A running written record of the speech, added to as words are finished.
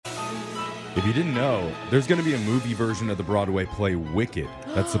If you didn't know, there's going to be a movie version of the Broadway play Wicked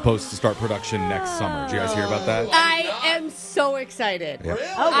that's supposed to start production next summer. Did you guys hear about that? I am so excited. Yeah. Really?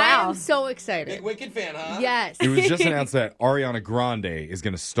 Oh, wow. I am so excited. Big Wicked fan, huh? Yes. It was just announced that Ariana Grande is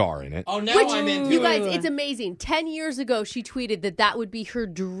going to star in it. Oh, now Which, I'm into you it. guys, it's amazing. 10 years ago, she tweeted that would be her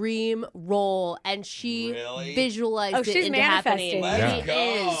dream role, and she Really? visualized Oh, it she's into manifesting. happening. Let's She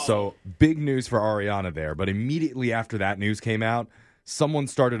go. is. So, big news for Ariana there. But immediately after that news came out, someone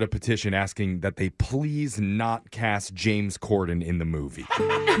started a petition asking that they please not cast James Corden in the movie.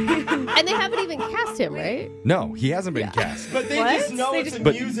 And they haven't even cast him, right? No, he hasn't been cast. But they What? just know They it's just- a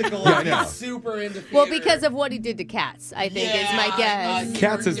But- musical. Yeah, I and know. he's super into theater. Well, because of what he did to Cats, I think is my guess.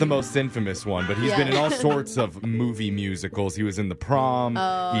 Cats is the most infamous one, but he's Yeah. been in all sorts of movie musicals. He was in The Prom.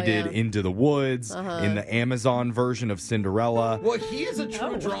 He did yeah. Into the Woods, in the Amazon version of Cinderella. Well, he is a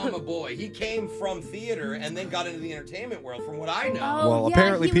true drama boy. He came from theater and then got into the entertainment world, from what I know. Well, yeah,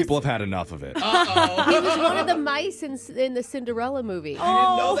 apparently he was- people have had enough of it. Uh-oh. He was one of the mice in the Cinderella movie. I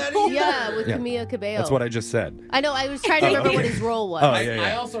didn't know that either. Yeah, with Yeah. Camilla Cabello. That's what I just said. I know. I was trying to remember what his role was. Oh, yeah, yeah.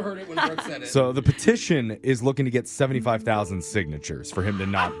 I also heard it when Brooke said it. So the petition is looking to get 75,000 signatures for him to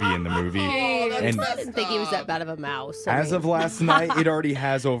not be in the movie. Oh, that's And I didn't think he was that bad of a mouse. I as mean- of last night, it already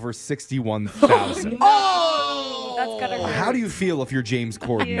has over 61,000. Oh! That's gotta hurt. How do you feel if you're James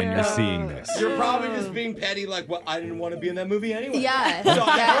Corden and you're seeing this? You're probably just being petty, like, well, I didn't want to be in that movie anyway. Yeah. So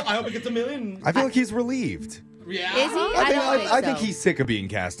Yeah. I hope it gets $1 million. I feel like he's relieved. Yeah. Is he? I think so. he's sick of being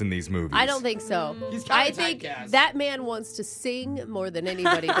cast in these movies. I don't think so. He's kinda I think typecast. that man wants to sing more than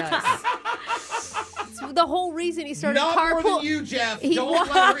anybody does. It's the whole reason he started Not carpool. more than you, Jeff. He Don't wa-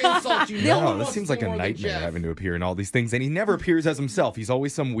 let her insult you. No, No, one this wants seems to like a more than nightmare Jeff. having to appear in all these things, and he never appears as himself. He's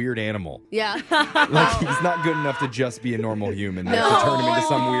always some weird animal. Yeah. Like he's not good enough to just be a normal human. They have No. to turn him into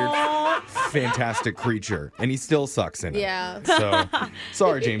some weird, fantastic creature, and he still sucks in it. Yeah. So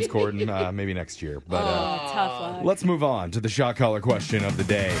sorry, James Corden. Maybe next year, but. Tough luck. Let's move on to the shot collar question of the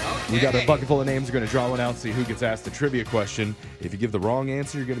day. We got a Okay. bucket full of names. We're going to draw one out, see who gets asked the trivia question. If you give the wrong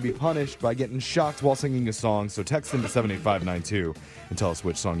answer, you're going to be punished by getting shocked while singing a song. So text into 78592 and tell us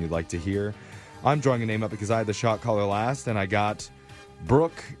which song you'd like to hear. I'm drawing a name up because I had the shot collar last, and I got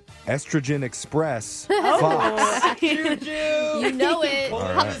Brooke Estrogen Express Fox. You know it. Pull All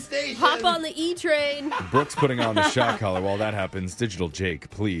up right. the station. Hop on the E train. Brooke's putting on the shot collar. While that happens, Digital Jake,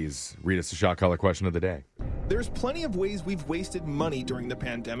 please read us the shot collar question of the day. There's plenty of ways we've wasted money during the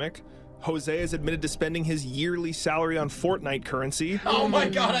pandemic. Jose has admitted to spending his yearly salary on Fortnite currency. Oh my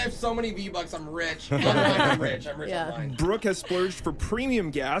god, I have so many V-Bucks. I'm rich. I'm rich. I'm rich Yeah. online. Brooke has splurged for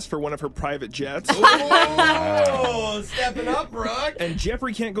premium gas for one of her private jets. Oh, stepping up, Brooke. And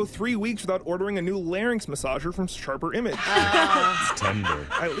Jeffrey can't go 3 weeks without ordering a new larynx massager from Sharper Image. It's tender.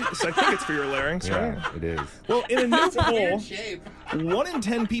 At least I think it's for your larynx, right? Yeah, it is. Well, in a new It's a poll, weird shape. 1 in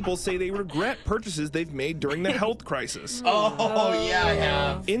 10 people say they regret purchases they've made during the health crisis. Oh, yeah, I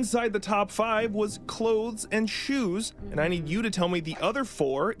have. Inside the top 5 was clothes and shoes, and I need you to tell me the other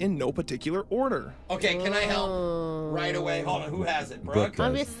 4 in no particular order. Okay, can I help right away? Hold on, who has it, Brooke? Brooke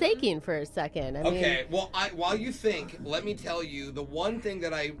I'm just thinking for a second. I mean, Okay, well, while you think, let me tell you the one thing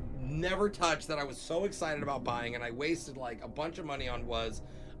that I never touched that I was so excited about buying and I wasted like a bunch of money on was,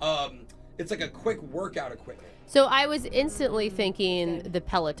 it's like a quick workout equipment. so I was instantly thinking the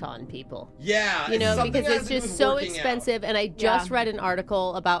Peloton people. Yeah, You know, something because that has it's to do just with so working out. expensive. And I just read an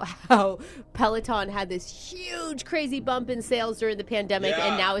article about how Peloton had this huge, crazy bump in sales during the pandemic, Yeah.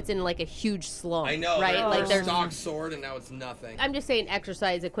 and now it's in like a huge slump. I know, right? Like Like stock soared and now it's nothing. I'm just saying,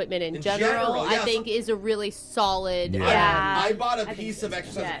 exercise equipment in In general, general, I yeah, think is a really solid. Yeah. I bought a think piece so, of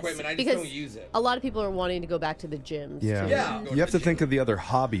exercise yes. equipment. I just Because don't use it. A lot of people are wanting to go back to the gyms. Yeah. too. Yeah. You have to think of the other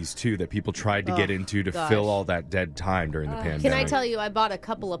hobbies, too, that people tried to get into to gosh. fill all that dead time during the pandemic. Can I tell you, I bought a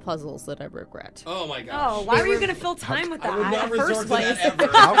couple of puzzles that I regret. Oh my gosh. Oh, why were you going to fill time with that I would in not the resort first to place? that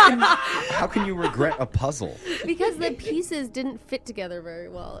ever. How can you regret a puzzle? Because the pieces didn't fit together very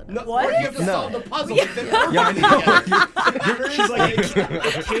well. No, What? You have to No. solve the puzzle. It's perfect. Yeah, I know. She's like,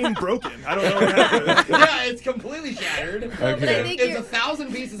 it came broken. I don't know what happened. Yeah, it's completely shattered. But I Okay. think It's you're-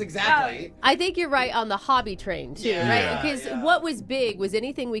 1,000 pieces exactly. I think you're right on the hobby train too, Yeah. right? Yeah, Because yeah. what was big was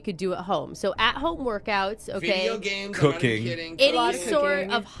anything we could do at home. So at-home workouts, okay, Video games, I'm not Cooking. even kidding. any lot of sort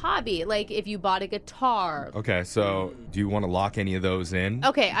cooking. of hobby, like if you bought a guitar. Okay, so do you want to lock any of those in?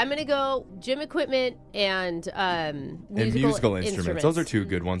 Okay, I'm gonna go gym equipment and And musical instruments. Those are two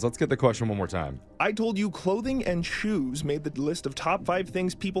good ones. Let's get the question one more time. I told you clothing and shoes made the list of top 5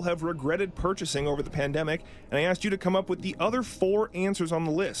 things people have regretted purchasing over the pandemic, and I asked you to come up with the other 4 answers on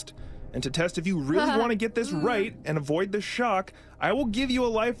the list. And to test if you really want to get this right and avoid the shock, I will give you a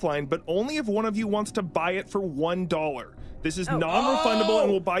lifeline, but only if one of you wants to buy it for $1. This is non-refundable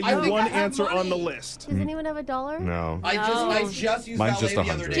and will buy I you think one I have answer on the money. list. Does anyone have $1? No. I just used Mine's valet just the other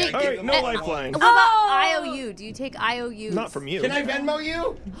 100. day. I Jake, All gave right, them no all lifeline. What about IOU? Do you take IOUs? Not from you. Can I Venmo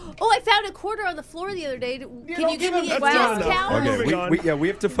you? Oh, I found a quarter on the floor the other day. Can don't you give give me him- a That's not discount? enough. Okay, Moving on. we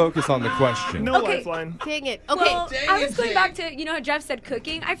have to focus on the question. No Okay. lifeline. Dang it. Okay. Well, Dang I it, was going Jake. back to, how Jeff said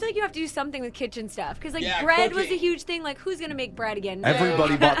cooking. I feel like you have to do something with kitchen stuff. Because, Yeah, bread was a cooking. huge thing. Like, who's going to make bread again?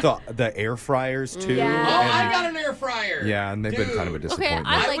 Everybody bought the air fryers too. Yeah. Oh, and- I got an air fryer. yeah, and they've been kind of a Dude. Okay, disappointment.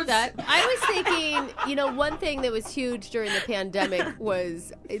 I I like would that. I was thinking, one thing that was huge during the pandemic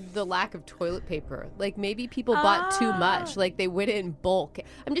was the lack of toilet paper. Like maybe people bought too much. Like they went in bulk.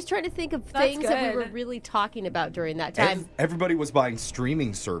 I'm just trying to think of That's things that we were good. really talking about during that time. Everybody was buying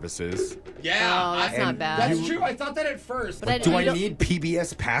streaming services. Yeah. Oh, that's not bad. That's true. I thought that at first. But I- Do I you don't- need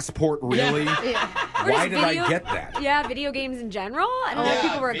PBS Passport really? Yeah. Why just did I video- get that? Yeah, video games in general. I don't know if Yeah,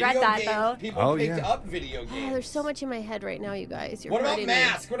 people regret video that, games, though. People Oh, picked yeah. up video games. Oh, there's so much in my head right now, you guys. You're What about hurting me.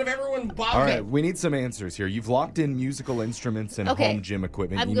 masks? What if everyone bought All right, we need some answers here. You've locked in musical instruments and Okay. home gym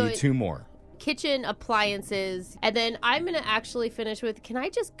equipment. I'm You going- need 2 more. Kitchen appliances, and then I'm gonna actually finish with, can I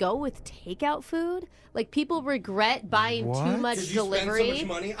just go with takeout food? Like people regret buying too What? much Did you delivery. spend so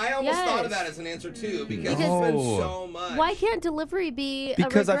much money? I almost thought of Yes. that as an answer too because Because- you spend No. so much. Why can't delivery be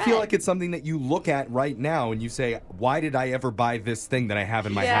Because a I feel regret? like it's something that you look at right now and you say, why did I ever buy this thing that I have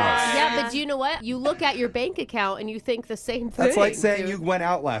in my house? Yeah, but do you know what? You look at your bank account and you think the same thing. That's like saying dude. you went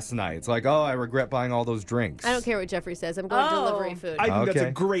out last night. It's like, oh, I regret buying all those drinks. I don't care what Jeffrey says. I'm going Oh. delivery food. I think that's Okay.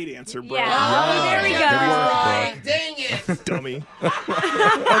 a great answer, bro. Yeah. Oh, there we Good go. work, Right, Brooke. dang it. Dummy.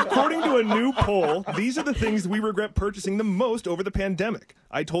 According to a new poll, these are the things we regret purchasing the most over the pandemic.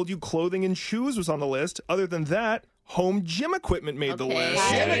 I told you clothing and shoes was on the list. Other than that, home gym equipment made the Okay. list.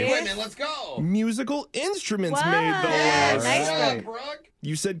 Gym Nice. equipment, let's go. Musical instruments Wow. made the Yes, list. Nice, what's up, Brooke. Brooke?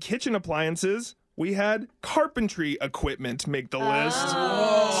 You said kitchen appliances. We had carpentry equipment make the list.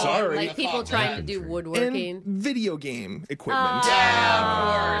 Sorry. Like people trying to do woodworking. And video game equipment.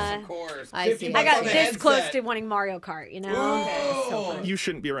 Yeah, of course. I 50 see. bucks I got on the this close headset. to wanting Mario Kart, you know? It's so fun. You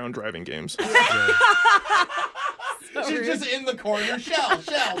shouldn't be around driving games. She's just in the corner. Shell.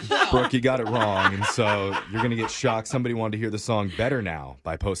 Brooke, you got it wrong, and so you're going to get shocked. Somebody wanted to hear the song Better Now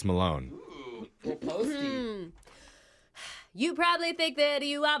by Post Malone. Ooh, little posty. You probably think that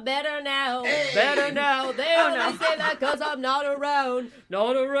you are better now. Hey. Better now. They only say that because I'm not around.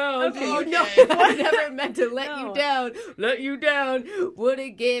 Not around. Okay. You know Okay. I never meant to let you No. down. Let you down. Would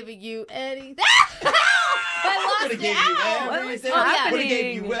have given you anything. I lost Would have it. gave you Ow. everything. Oh, yeah. Would have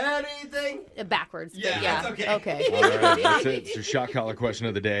gave you anything. Backwards. Yeah, but yeah. that's okay. Okay. All right, that's it. It's your shock collar question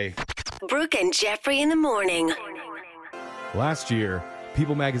of the day. Brooke and Jeffrey in the morning. Last year,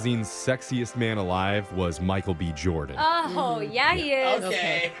 People Magazine's sexiest man alive was Michael B. Jordan. Oh, yeah, he is.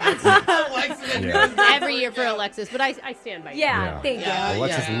 Okay. Alexis, and Yeah. yours- Every year for Alexis, but I stand by you. Yeah, thank Yeah. you.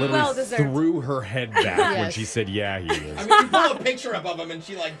 Alexis Yeah. literally Well deserved. threw her head back when Yes. she said, yeah, he is. I mean, you pull a picture up of him and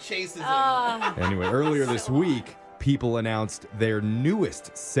she chases him. Anyway, earlier this week, People announced their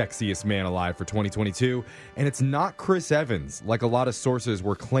newest sexiest man alive for 2022, and it's not Chris Evans, like a lot of sources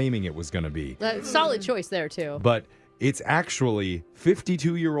were claiming it was going to be. Solid choice there, too. But it's actually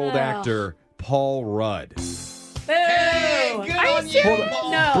 52-year-old actor Paul Rudd. Hey, good Are you on you, serious?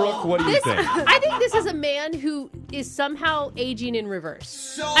 Paul. No. Brooke, what do you This, think? I think this is a man who is somehow aging in reverse.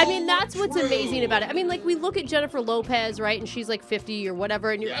 So I mean, that's what's true. amazing about it. I mean, like, we look at Jennifer Lopez, right? And she's like 50 or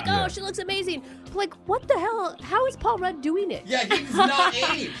whatever, and you're like, oh, Yeah. she looks amazing. But, like, what the hell? How is Paul Rudd doing it? Yeah, he's not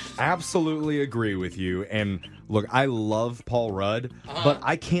aged. Absolutely agree with you. And look, I love Paul Rudd, but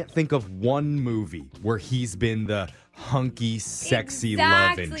I can't think of one movie where he's been the hunky, sexy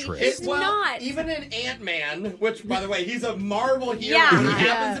Exactly. love interest. It's not. Even in Ant-Man, which, by the way, he's a Marvel hero. Yeah. He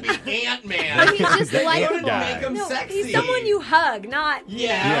happens to be Ant-Man. But he's just That like, Wouldn't guy. make him No, sexy. he's someone you hug, not.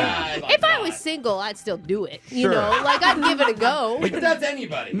 Yeah. if I was single, I'd still do it. You Sure. know, like, I'd give it a go. But that's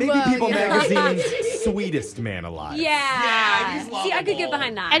anybody. Maybe Well, People yeah. Magazine's sweetest man alive. Yeah. he's See, I could get lovable.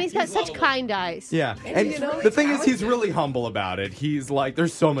 behind that. And he's got He's such lovable. kind eyes. Yeah, and he's really the thing is, he's talented. really humble about it. He's like,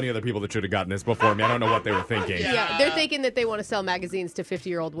 there's so many other people that should have gotten this before me. I don't know what they were thinking. Yeah, they're thinking that they want to sell magazines to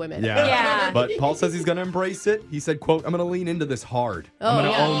 50-year-old women. Yeah. Yeah. But Paul says he's going to embrace it. He said, quote, I'm going to lean into this hard. I'm Oh, going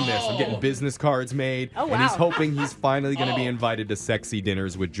to yeah. own this. I'm getting business cards made. Oh, And he's wow. hoping he's finally going to be invited to sexy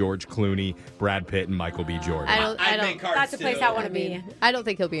dinners with George Clooney, Brad Pitt, and Michael B. Jordan. I don't. I'd make cards That's a place too. I want to be. I don't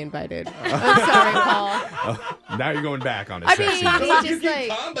think he'll be invited. I'm sorry, Paul. Now you're going back on his I sexy. mean, So He's you just can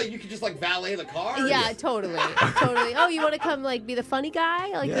like- come, but you could just valet the car. Yeah, totally. Oh, you want to come be the funny guy?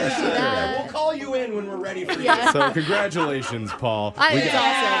 Like, Yeah, let's do sure. that. We'll call you in when we're ready for you. Yeah. So congratulations, Paul. It's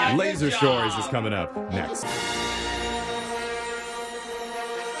got awesome. Laser Good Stories job. is coming up next.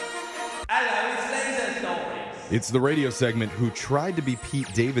 It's the radio segment who tried to be Pete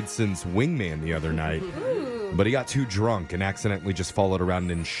Davidson's wingman the other night, but he got too drunk and accidentally just followed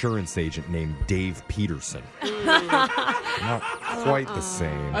around an insurance agent named Dave Peterson. Not quite the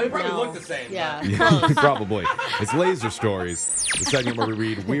same. They probably look the same. Yeah. Yeah, probably. It's Laser Stories, the segment where we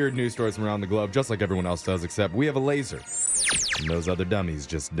read weird news stories from around the globe, just like everyone else does, except we have a laser. And those other dummies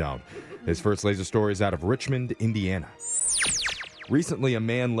just don't. His first laser story is out of Richmond, Indiana. Recently, a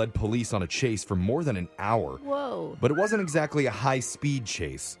man led police on a chase for more than an hour. Whoa. But it wasn't exactly a high-speed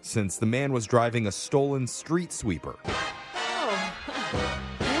chase, since the man was driving a stolen street sweeper.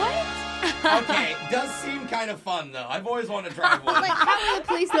 Okay, does seem kind of fun, though. I've always wanted to drive one. Like, how are the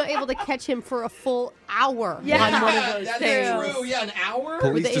police not able to catch him for a full hour on one of those that's things? true. Yeah, an hour?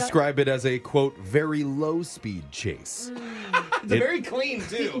 Police they- describe it as a, quote, very low-speed chase. It's very clean,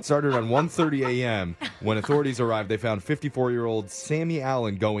 too. It started around 1:30 a.m. When authorities arrived, they found 54-year-old Sammy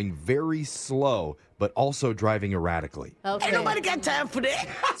Allen going very slow, but also driving erratically. Okay. got time for that.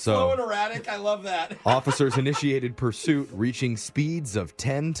 Slow and So erratic. I love that. officers initiated pursuit, reaching speeds of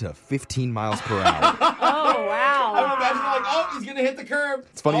 10 to 15 miles per hour. Oh, wow. I'm imagining like, oh, he's going to hit the curb.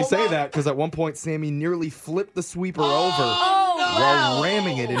 It's funny you say no. that, because at one point, Sammy nearly flipped the sweeper over while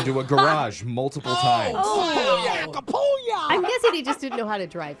ramming it into a garage multiple times. I'm guessing he just didn't know how to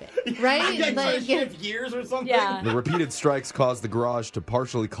drive it, right? Yeah, Like, shift gears or something. Yeah. The repeated strikes caused the garage to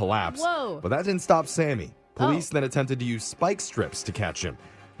partially collapse. Whoa. But that didn't stop Sammy. Police then attempted to use spike strips to catch him.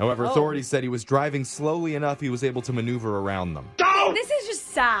 However, authorities said he was driving slowly enough he was able to maneuver around them. This is just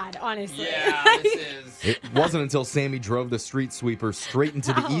sad, honestly. Yeah, this is. It wasn't until Sammy drove the street sweeper straight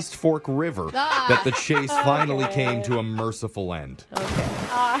into the East Fork River that the chase finally came to a merciful end.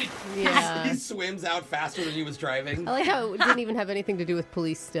 yeah. He swims out faster than he was driving. I like how it didn't even have anything to do with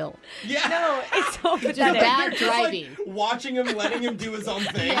police still. Yeah. No, it's so Just pathetic. bad Just, like, driving. watching him, letting him do his own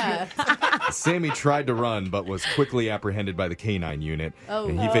thing. Yeah. Sammy tried to run, but was quickly apprehended by the K-9 unit.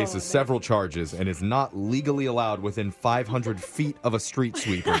 And he faces several charges and is not legally allowed within 500 feet of a street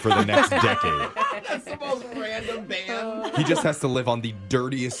sweeper for the next decade. That's the most random band. He just has to live on the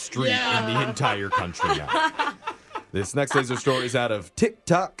dirtiest street in the entire country now. This next laser story is out of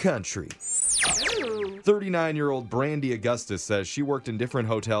TikTok Country. 39-year-old Brandy Augustus says she worked in different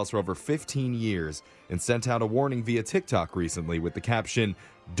hotels for over 15 years and sent out a warning via TikTok recently with the caption,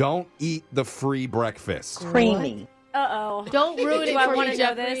 "Don't eat the free breakfast." Creamy. Uh-oh. Don't ruin Do it I for wanna me, know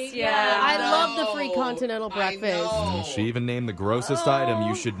Jeffrey. this? Yeah. I love the No, free continental I breakfast. know. She even named the grossest item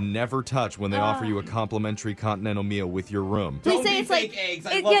you should never touch when they offer you a complimentary continental meal with your room. Please Don't say be it's like, fake eggs.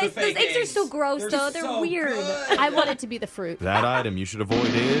 I It- love yes, the fake those eggs are so gross, though. They're so weird. good. I want it to be the fruit. That item you should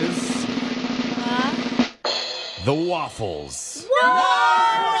avoid is the waffles.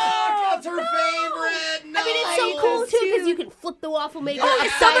 That's her favorite. No. I mean, it's so cool, too, because you can flip the waffle maker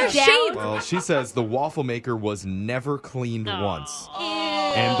it's so upside their down. shape. Well, she says the waffle maker was never cleaned once.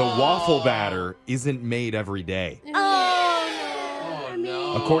 And the waffle batter isn't made every day. Oh,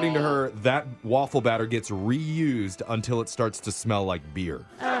 no. According to her, that waffle batter gets reused until it starts to smell like beer.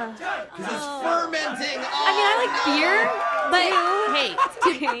 Because it's fermenting. I mean, I like beer, but Hey,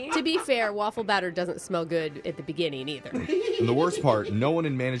 to be fair, waffle batter doesn't smell good at the beginning either. And the worst part, no one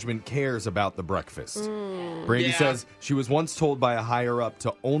in management cares about the breakfast. Brandy Yeah. says she was once told by a higher up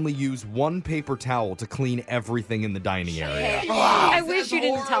to only use one paper towel to clean everything in the dining area. I wish That's you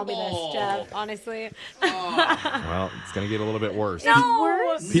didn't tell me horrible. this, Jeff, honestly. Well, it's going to get a little bit worse. No.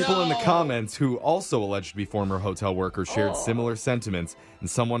 People in the No. comments who also alleged to be former hotel workers shared similar sentiments. And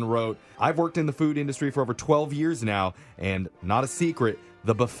someone wrote, "I've worked in the food industry for over 12 years now, and not a secret,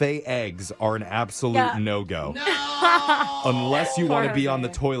 the buffet eggs are an absolute Yeah. no-go. No. Unless you want to Poor be on the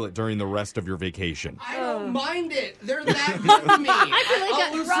Jose. toilet during the rest of your vacation." I don't mind it. They're that good to me. I feel like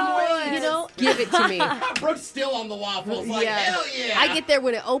I'll lose some weight. you know, give it to me. Brooke's still on the waffles. Like, hell yeah. I get there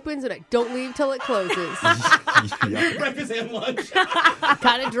when it opens and I don't leave till it closes. Yeah. breakfast and lunch.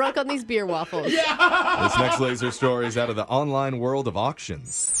 Kind of drunk on these beer waffles. This next laser story is out of the online world of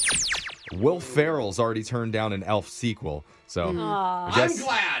auctions. Will Ferrell's already turned down an Elf sequel, so I I'm guess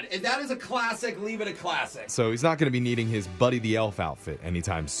glad. If that is a classic, leave it a classic. so he's not going to be needing his Buddy the Elf outfit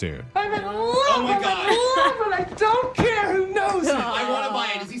anytime soon. Oh my god. I don't care who knows it. I want to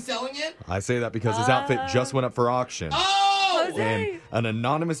buy it. Is he selling it? I say that because his outfit just went up for auction. Oh! And an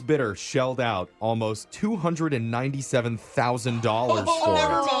anonymous bidder shelled out almost $297,000 Oh, for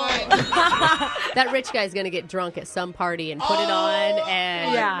never it. mind. That rich guy's going to get drunk at some party and put it on.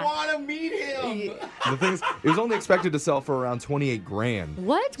 And I want to meet him. The thing is, it was only expected to sell for around $28,000.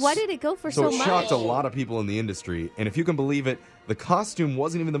 What? Why did it go for So so it much? shocked a lot of people in the industry. And if you can believe it, the costume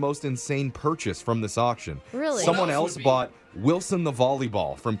wasn't even the most insane purchase from this auction. Really? Someone What else else would be? bought Wilson the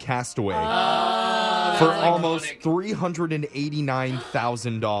volleyball from Castaway I for That's almost iconic.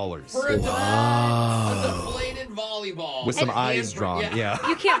 $389,000 For a deflated volleyball. with some And eyes drawn. Yeah.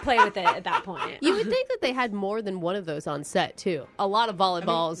 You can't play with it at that point. You would think that they had more than one of those on set too. A lot of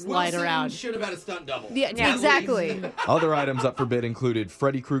volleyballs lying around. Should have had a stunt double. Yeah, At exactly. least. Other items up for bid included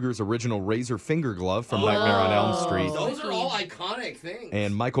Freddy Krueger's original razor finger glove from Nightmare on Elm Street Those are all iconic things.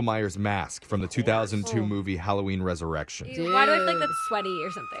 and Michael Myers' mask from the 2002 movie Halloween Resurrection. Why do I feel like that's sweaty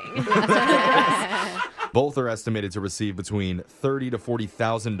or something? Both are estimated to receive between $30,000 to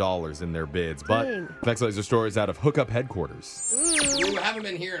 $40,000 in their bids. But Dang. next laser story is out of Hookup headquarters. Ooh, haven't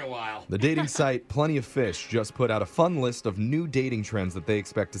been here in a while. The dating site Plenty of Fish just put out a fun list of new dating trends that they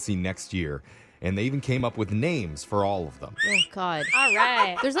expect to see next year. And they even came up with names for all of them. Oh, God. All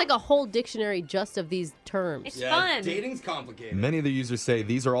right. There's like a whole dictionary just of these terms. It's Yeah, fun. dating's complicated. Many of the users say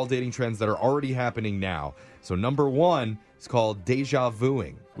these are all dating trends that are already happening now. So number one is called deja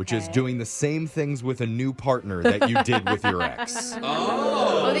vuing, which is Okay. doing the same things with a new partner that you did with your ex.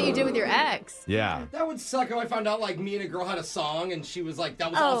 Oh, that you did with your ex. Yeah. That would suck if I found out like me and a girl had a song and she was like that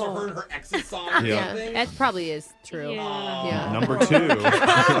was also Oh. her and her ex's song or Yeah. something. That probably is true. Yeah. Yeah. Number two.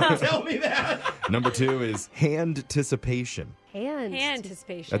 Tell me that. Number two is hand-ticipation. Hand. Hand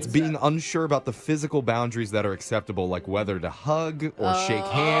anticipation. That's being unsure about the physical boundaries that are acceptable, like whether to hug or shake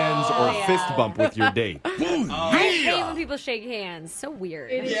hands or yeah. fist bump with your date. I hate when people shake hands. So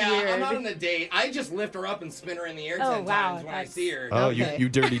weird. It is Yeah, weird. I'm not on a date. I just lift her up and spin her in the air Oh, 10 wow, times when I that's- see her. Oh, Okay. you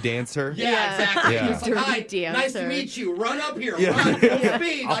dirty dancer? Yeah, exactly. Yeah. It's like, hi, Dirty nice to dancer. meet you. Run up here. Yeah. Run full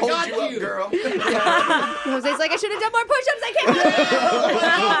speed. I got you. girl. Jose's like, I should have done more push-ups. I can't.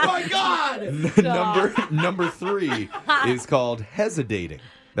 Oh my God. number three is called hesitating.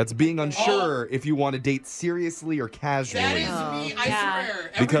 That's being unsure if you want to date seriously or That casually. is me, I Yeah.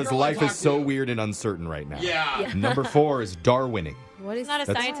 swear. Every Because girl I life talk is so to- weird and uncertain right now. Yeah. Number four is Darwining. What is Not a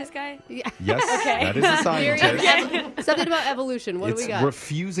That's- scientist guy? Yes, Okay. that is a scientist. something about evolution? What It's do we got?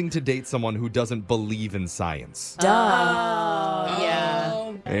 refusing to date someone who doesn't believe in science.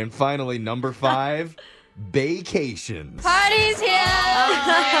 Yeah. And finally, number five, vacations. Party's here!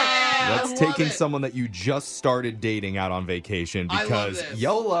 That's I love taking it. someone that you just started dating out on vacation I love because this.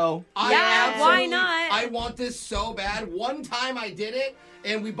 YOLO. I Yeah, why absolutely- not? I want this so bad. One time I did it,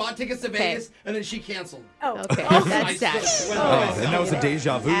 and we bought tickets to Vegas, and then she canceled. Oh. Okay, I that's sad. swear. Oh, and that was a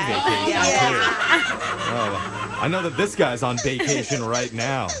deja vu vacation, yeah. too. Oh, I know that this guy's on vacation right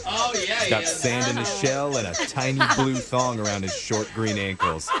now. Oh, yeah, He's got sand in his shell and a tiny blue thong around his short green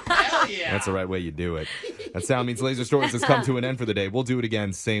ankles. Hell yeah. That's the right way you do it. That sound means Laser Stories has come to an end for the day. We'll do it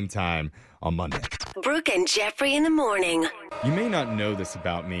again same time on Monday. Brooke and Jeffrey in the morning. You may not know this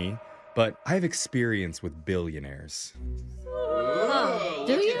about me, but I have experience with billionaires. Ooh,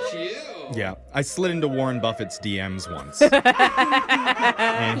 Do look you? at you. Yeah, I slid into Warren Buffett's DMs once.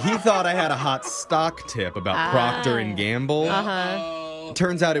 And he thought I had a hot stock tip about Procter and Gamble. Oh.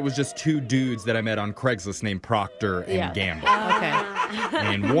 Turns out it was just two dudes that I met on Craigslist named Procter and Yeah. Gamble. Okay.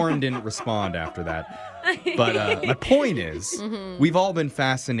 And Warren didn't respond after that. But my point is, we've all been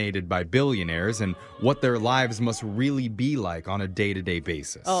fascinated by billionaires and what their lives must really be like on a day-to-day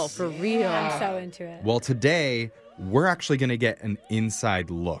basis. Oh, for real. I'm so into it. Well, today, we're actually going to get an inside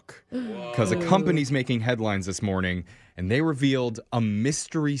look. Because a company's making headlines this morning, and they revealed a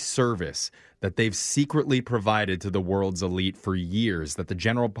mystery service that they've secretly provided to the world's elite for years that the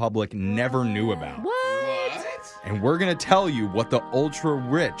general public never knew about. What? And we're going to tell you what the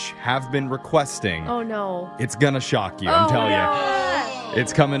ultra-rich have been requesting. Oh, no. It's going to shock you, I'm telling you. Oh.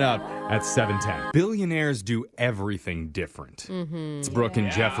 It's coming up at 7:10. Billionaires do everything different. It's Brooke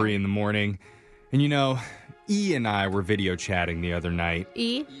and Jeffrey in the morning. And you know, E and I were video chatting the other night.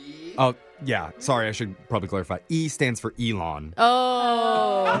 E? Oh, yeah, sorry, I should probably clarify. E stands for Elon.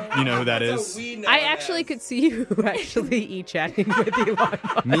 Oh. You know who that So is? we know I it actually as. could see you actually e-chatting with Elon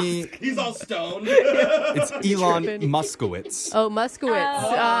Musk. Me, He's all stoned. it's Elon Muskowitz, Oh,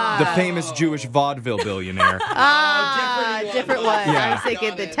 Muskowitz. the famous Jewish vaudeville billionaire. Different one. I Yeah. was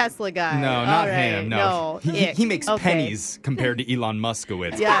thinking the Tesla guy. No, not All right. him. No, he ick. makes Okay. pennies compared to Elon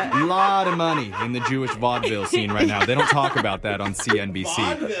Muskowitz. Yeah. A lot of money in the Jewish vaudeville scene right now. They don't talk about that on CNBC.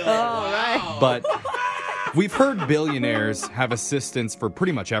 Vaudeville. Oh, right. Wow. But we've heard billionaires have assistants for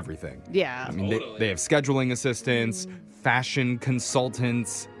pretty much everything. Yeah. I mean, Totally. they have scheduling assistants, fashion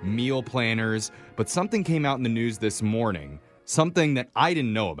consultants, meal planners, but something came out in the news this morning, something that I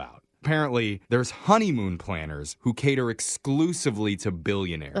didn't know about. Apparently, there's honeymoon planners who cater exclusively to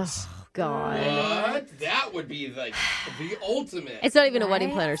billionaires. God. What? That would be like the ultimate. It's not even a wedding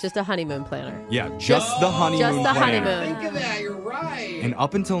planner. It's just a honeymoon planner. Yeah, just the honeymoon Just the planner. honeymoon. Think of that. You're right. And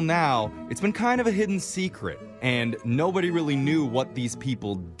up until now, it's been kind of a hidden secret, and nobody really knew what these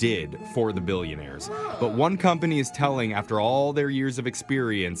people did for the billionaires. But one company is telling after all their years of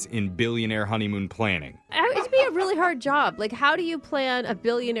experience in billionaire honeymoon planning. It'd be a really hard job. Like, how do you plan a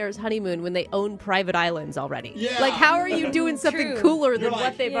billionaire's honeymoon when they own private islands already? Yeah. Like, how are you doing something True. cooler than You're like,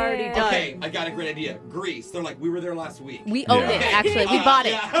 what they've yeah. already done? Okay, I got a great idea. Greece. They're like, we were there last week. We own Yeah. it, actually. We bought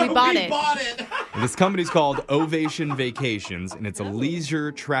it. Yeah, We bought we it. bought it. This company's called Ovation Vacations, and it's a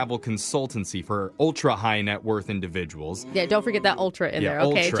leisure travel consultancy for ultra-high net worth individuals. Yeah, don't forget that ultra in Yeah, there,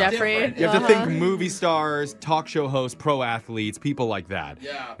 okay, ultra. Jeffrey? Different. You have to think movie stars, talk show hosts, pro athletes, people like that.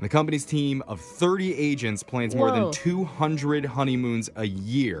 Yeah. And the company's team of 30 agents plans more than Whoa. 200 honeymoons a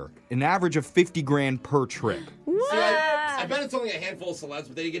year, an average of 50 grand per trip. See, I bet it's only a handful of celebs,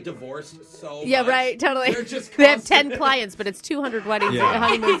 but they get divorced so Yeah, much. right, totally. They're just They have 10 constant- clients, but it's 200 weddings Yeah. and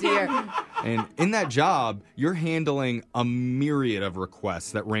honeymoons a year. And in that job, you're handling a myriad of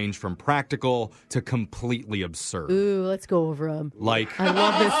requests that range from practical to completely absurd. Ooh, let's go over them. Like, I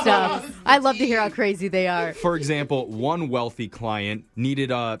love this stuff. I love to hear how crazy they are. for example, one wealthy client needed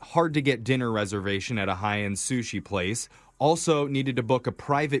a hard-to-get dinner reservation at a high-end sushi place, also needed to book a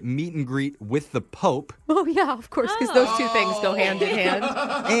private meet and greet with the Pope, Oh, yeah, of course, because those two things go hand in hand.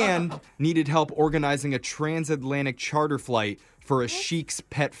 and needed help organizing a transatlantic charter flight for a sheik's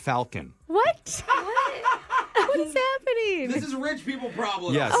pet falcon. What? What is happening? This is rich people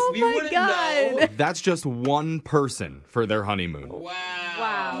problems. Yes. Oh we my wouldn't God. know. That's just one person for their honeymoon.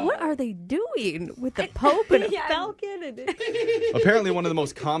 Wow. What are they doing with the Pope and a Yeah. falcon? And Apparently, one of the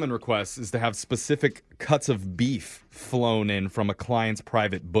most common requests is to have specific cuts of beef flown in from a client's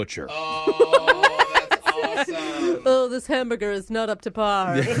private butcher. Oh, that's awesome. oh, this hamburger is not up to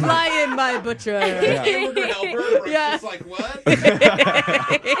par. Fly in, my butcher. Hamburger helper. Brooke's Yeah. just like, what?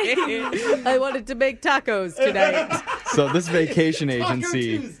 I wanted to make tacos tonight. So this vacation Taco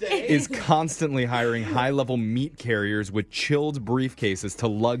agency Tuesday. is constantly hiring high-level meat carriers with chilled briefcases to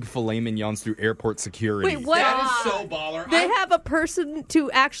lug filet mignons through airport security. Wait, what? That is so baller. They have a person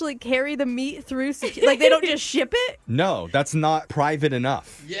to actually carry the meat through. Like, they don't just ship it? No, that's not private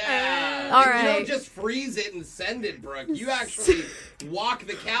enough. Yeah. All You right. don't just freeze it and send it, Brooke. You actually walk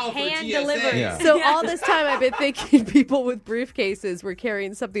the cow for Hand TSA. delivered. Yeah. So all this time I've been thinking people with briefcases were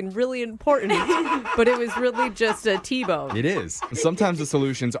carrying something really important, but it was really just a T-bone. It is. Sometimes the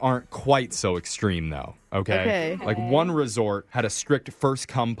solutions aren't quite so extreme, though. Okay? Okay. Like one resort had a strict first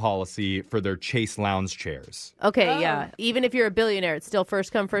come policy for their Chase lounge chairs. Okay, yeah. Even if you're a billionaire, it's still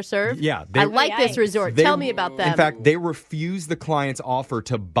first come, first serve? Yeah, I like this Yikes. resort. They- Tell me about them. In fact, they refused the client's offer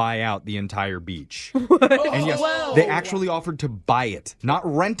to buy out the entire beach. And yes, Whoa. they actually offered to buy it, not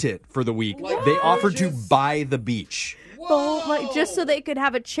rent it for the week. They offered to buy the beach. oh, my, just so they could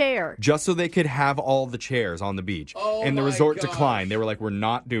have a chair. Just so they could have all the chairs on the beach. Oh and the my resort gosh. declined. They were like, we're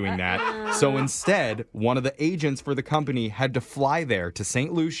not doing that. So instead, one of the agents for the company had to fly there to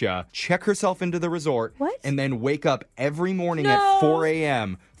St. Lucia, check herself into the resort, What? and then wake up every morning at 4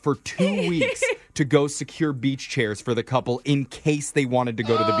 a.m. for 2 weeks to go secure beach chairs for the couple in case they wanted to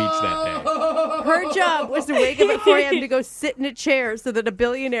go to the beach that day. Her job was to wake up at 4 a.m. to go sit in a chair so that a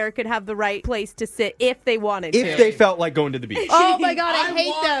billionaire could have the right place to sit if they wanted to. If they felt like going to the beach. Oh my God, I hate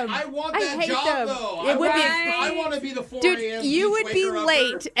want, them. I want I that hate job, them. though. It would be- I want to be the 4 a.m. Dude, you beach would be waker-upper.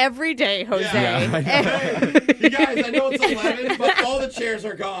 late every day, Jose. Yeah. You guys, I know it's 11, but all the chairs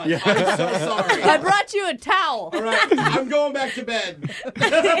are gone. I'm so sorry. I brought you a towel. All right, I'm going back to bed.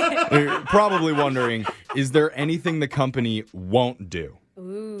 You're probably wondering, is there anything the company won't do?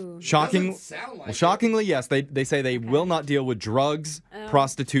 Doesn't sound like Well, shockingly, yes. They say they will not deal with drugs,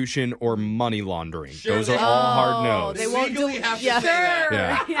 prostitution, or money laundering. Sure Those they are all hard Oh, no's. they They won't legally do- have to yeah. say that.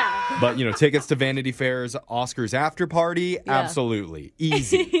 Yeah. Yeah. But, tickets to Vanity Fair's Oscars after party, absolutely.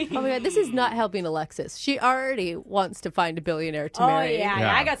 Easy. Oh my God, this is not helping Alexis. She already wants to find a billionaire to Oh, marry. yeah,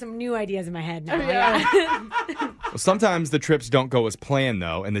 Yeah. I got some new ideas in my head now. Yeah. Sometimes the trips don't go as planned,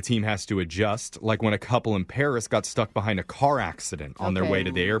 though, and the team has to adjust, like when a couple in Paris got stuck behind a car accident on their Okay. way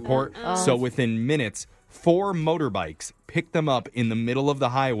to the airport. So within minutes, 4 motorbikes picked them up in the middle of the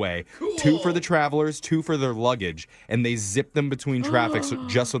highway, 2 for the travelers, 2 for their luggage, and they zipped them between traffic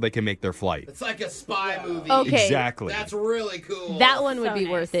just so they can make their flight. It's like a spy movie. Okay. Exactly. That's really cool. That one would So be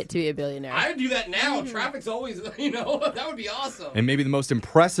nice. worth it to be a billionaire. I'd do that now. Traffic's always, that would be awesome. And maybe the most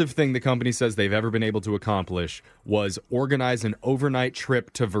impressive thing the company says they've ever been able to accomplish was organize an overnight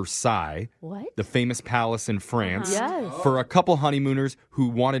trip to Versailles, What? the famous palace in France, Yes. for a couple honeymooners who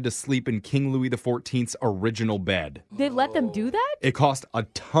wanted to sleep in King Louis XIV's original bed. They let them do that? It cost a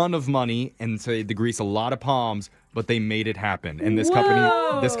ton of money and so they had to grease a lot of palms, but they made it happen. And this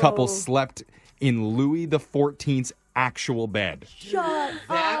couple slept in Louis XIV's actual bed.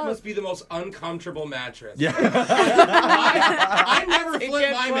 That must be the most uncomfortable mattress. Yeah. I never flipped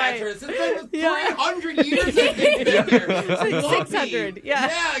good my point. mattress. It's been 300 years I've been there. It's like Lumpy. 600, yeah.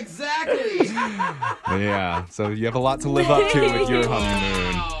 Yeah, exactly. Yeah. So you have a lot to live up to with your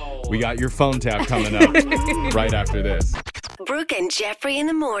honeymoon. Wow. We got your phone tap coming up right after this. Brooke and Jeffrey in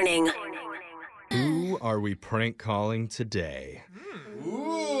the morning. Who are we prank calling today?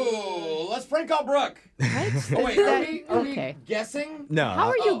 Ooh, let's prank call Brooke. What? Oh, wait, are Okay. we guessing? No. How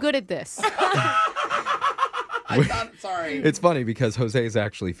are you good at this? I thought, sorry. It's funny because Jose is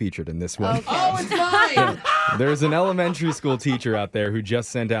actually featured in this one. Okay. Oh, it's mine. There's an elementary school teacher out there who just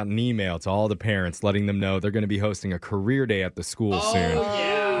sent out an email to all the parents letting them know they're going to be hosting a career day at the school soon. Oh,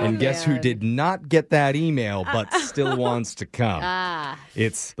 yeah. And guess who man. did not get that email but still wants to come? Ah.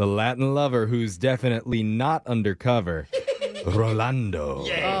 It's the Latin lover who's definitely not undercover, Rolando.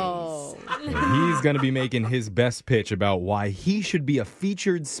 Oh. And he's going to be making his best pitch about why he should be a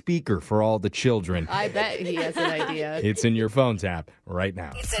featured speaker for all the children. I bet he has an idea. It's in your phone tap right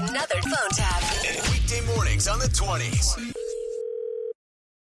now. It's another phone tap. Weekday mornings on the 20s.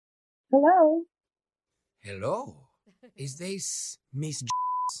 Hello. Hello. Is this Miss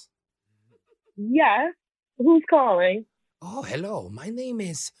Yes. Who's calling? Oh, hello. My name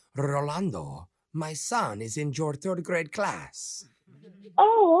is Rolando. My son is in your third grade class.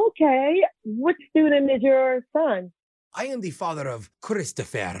 Oh, okay. What student is your son? I am the father of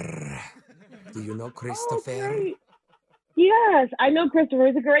Christopher. Do you know Christopher? Oh, great. Yes, I know Christopher.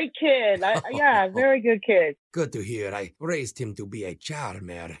 He's a great kid. Yeah, very good kid. Good to hear. I raised him to be a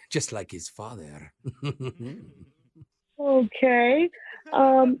charmer, just like his father. Okay.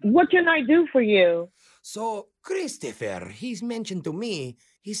 What can I do for you? So, Christopher, he's mentioned to me,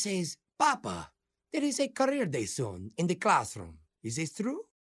 he says, Papa, there is a career day soon in the classroom. Is this true?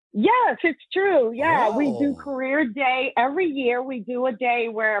 Yes, it's true. Yeah, we do Oh. career day. Every year we do a day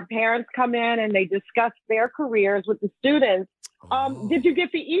where parents come in and they discuss their careers with the students. Oh. Did you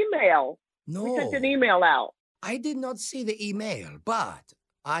get the email? No. We sent an email out. I did not see the email, but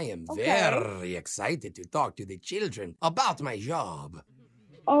I am Okay. very excited to talk to the children about my job.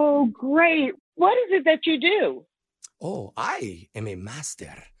 Oh, great. What is it that you do? Oh, I am a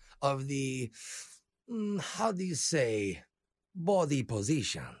master of the, how do you say, body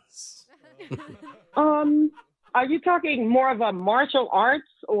positions. Are you talking more of a martial arts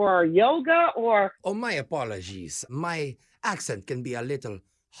or yoga or? Oh, my apologies. My accent can be a little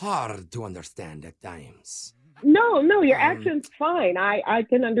hard to understand at times. No, your accent's fine. I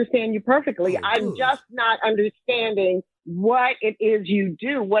can understand you perfectly. Oh, I'm good. just not understanding what it is you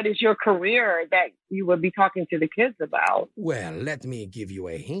do. What is your career that you would be talking to the kids about? Well, let me give you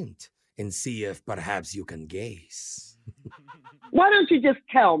a hint and see if perhaps you can guess. Why don't you just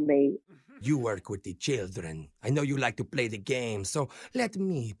tell me? You work with the children. I know you like to play the game, so let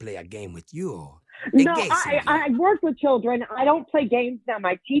me play a game with you. No, Guessing I work with children. I don't play games with them.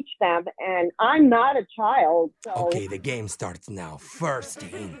 I teach them, and I'm not a child. So Okay, the game starts now. First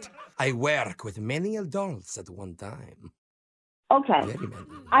hint. I work with many adults at one time. okay. Very many.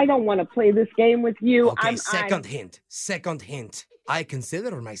 I don't want to play this game with you. Okay, second hint. Second hint. I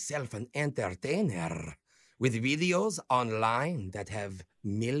consider myself an entertainer with videos online that have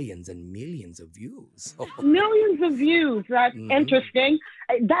millions and millions of views. Millions of views. That's Mhm. interesting.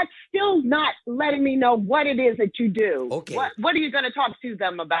 That's still not letting me know what it is that you do. Okay. What are you going to talk to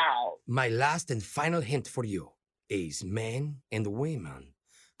them about? My last and final hint for you is men and women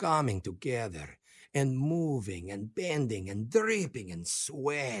coming together and moving and bending and dripping and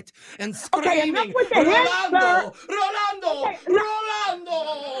sweat and Okay, enough screaming. with the hints, sir. Rolando! Okay, no.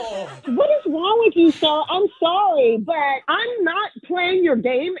 Rolando! What is wrong with you, sir? I'm sorry, but I'm not playing your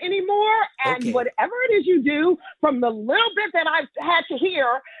game anymore. And Okay. whatever it is you do, from the little bit that I've had to hear,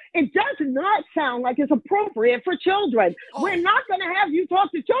 it does not sound like it's appropriate for children. Oh. We're not going to have you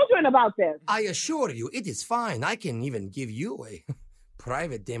talk to children about this. I assure you, it is fine. I can even give you a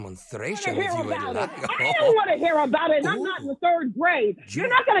private demonstration I if you don't would want to hear about like. it. I don't want to hear about it. I'm not in the third grade. You- You're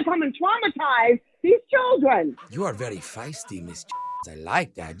not going to come and traumatize these children. You are very feisty, Miss. I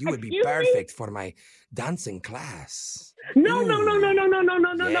like that. You would be Excuse me? perfect for my dancing class. No. Ooh. I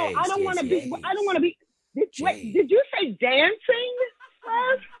Yes, don't want to yes, be. yes. I don't want to be. Wait, Jay. did you say dancing?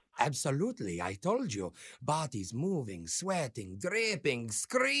 Absolutely, I told you. Bodies moving, sweating, dripping,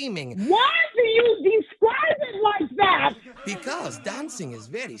 screaming. Why do you describe it like that? Because dancing is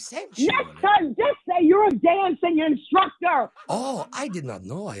very sensual. Next time, just say you're a dancing instructor. Oh, I did not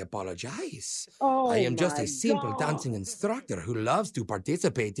know. I apologize. Oh, I am just my a simple God. dancing instructor who loves to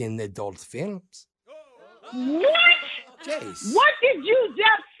participate in adult films. What? Jace. What did you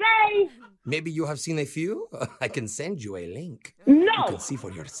just say? Maybe you have seen a few? I can send you a link. No. You can see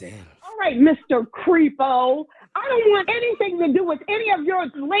for yourself. All right, Mr. Creepo. I don't want anything to do with any of your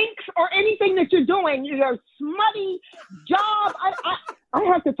links or anything that you're doing. Your smutty job. I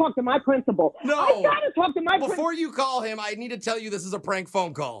have to talk to my principal. No. I got to talk to my principal. Before you call him, I need to tell you this is a prank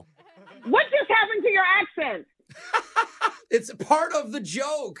phone call. What just happened to your accent? It's part of the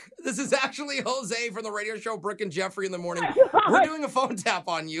joke. This is actually Jose from the radio show Brooke and Jeffrey in the Morning. We're doing a phone tap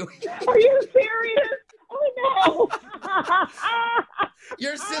on you. Are you serious? Oh, no.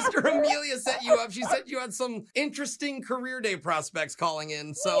 Your sister Amelia set you up. She said you had some interesting career day prospects calling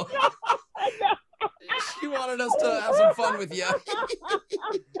in, so she wanted us to have some fun with you.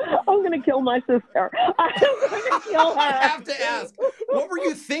 I'm going to kill my sister. I'm going to kill her. I have to ask, what were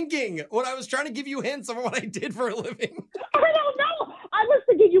you thinking when I was trying to give you hints of what I did for a living? I don't know. I was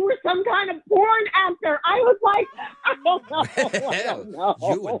thinking you were some kind of porn actor. I was like, I don't know. I don't know.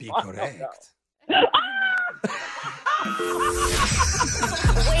 You would be correct.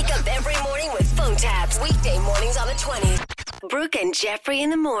 Wake up every morning with phone taps. Weekday mornings on the 20s. Brooke and Jeffrey in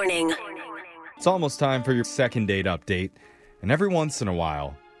the morning. It's almost time for your second date update. And every once in a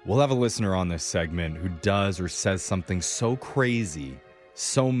while, we'll have a listener on this segment who does or says something so crazy,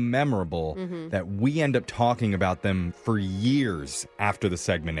 so memorable, that we end up talking about them for years after the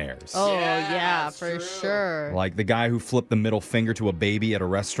segment airs. Oh, yeah, for sure. Like the guy who flipped the middle finger to a baby at a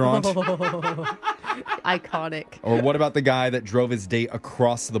restaurant. Iconic. Or what about the guy that drove his date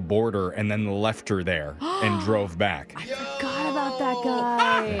across the border and then left her there and drove back? I forgot about that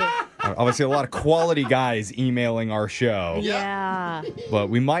guy. Obviously, a lot of quality guys emailing our show. Yeah. But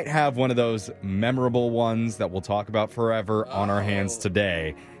we might have one of those memorable ones that we'll talk about forever on our hands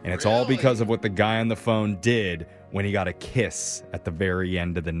today. And it's all because of what the guy on the phone did when he got a kiss at the very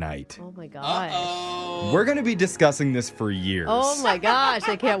end of the night. Oh, my gosh. We're going to be discussing this for years. Oh, my gosh.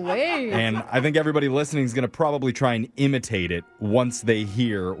 I can't wait. And I think everybody listening is going to probably try and imitate it once they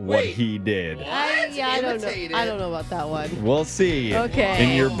hear what he did. I don't know. I don't know about that one. We'll see. Okay.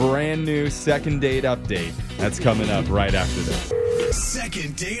 In your brand new second date update. That's coming up right after this.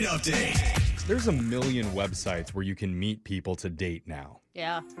 Second date update. There's a million websites where you can meet people to date now.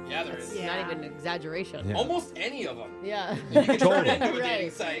 Yeah. Yeah, there is. Not even an exaggeration. Yeah. Almost any of them. Yeah. You can turn Totally. it into a Right.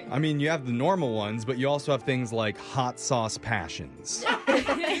 dating site. I mean, you have the normal ones, but you also have things like Hot Sauce Passions.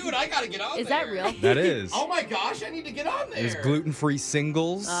 Dude, I gotta get on Is there. that real? That is. Oh my gosh, I need to get on there. There's gluten-free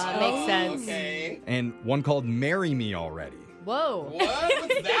singles Makes sense. Okay. and one called Marry Me Already. Whoa. What?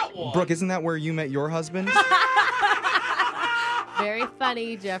 What's that one? Brooke, isn't that where you met your husband? Very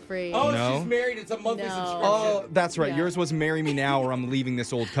funny, Jeffrey. Oh, No. she's married. It's a monthly No. subscription. Oh, that's right. Yeah. Yours was Marry Me Now or I'm Leaving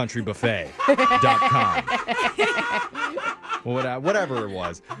This Old Country Buffet.com. Whatever it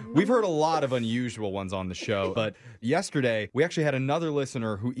was. We've heard a lot of unusual ones on the show, but yesterday we actually had another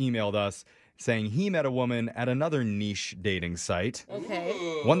listener who emailed us saying he met a woman at another niche dating site, Okay.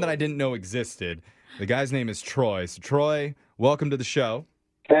 one that I didn't know existed. The guy's name is Troy. So, Troy, welcome to the show.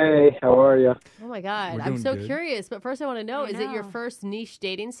 Hey, how are you? Oh, my God. We're I'm doing so good. curious, but first I want to know, I is it your know. first niche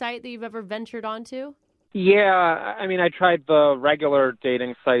dating site that you've ever ventured onto? Yeah, I mean, I tried the regular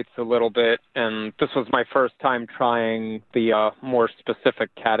dating sites a little bit, and this was my first time trying the more specific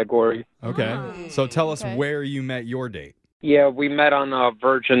category. Okay. So tell us Okay. where you met your date. Yeah, we met on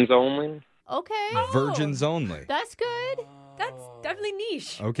Virgins Only. Okay. Virgins only. That's good. That's definitely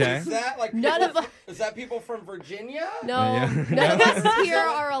niche. Okay. Is that like None people- of us- Is that people from Virginia? No, Yeah. none of us here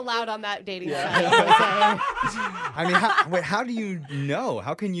are allowed on that dating site. I mean, how do you know?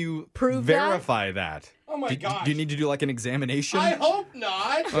 How can you Prove that? verify that? Oh my gosh. Do you need to do like an examination? I hope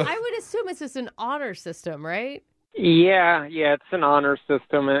not. I would assume it's just an honor system, right? Yeah, it's an honor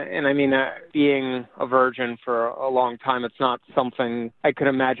system, and I mean, being a virgin for a long time, it's not something I could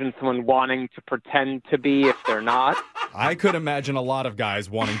imagine someone wanting to pretend to be if they're not. I could imagine a lot of guys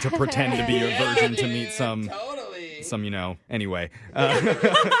wanting to pretend to be a virgin to meet some, Totally. anyway.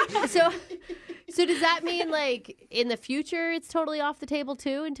 So does that mean like in the future it's totally off the table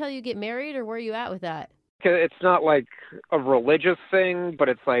too until you get married, or where are you at with that? It's not like a religious thing, but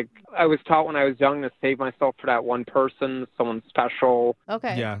it's like I was taught when I was young to save myself for that one person, someone special.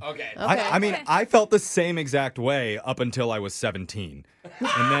 Okay. Yeah. Okay. I mean, I felt the same exact way up until I was 17.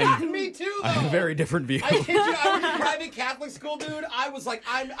 And then Me too, though. I had a very different view. I kid you, I was in private Catholic school, dude. I was like,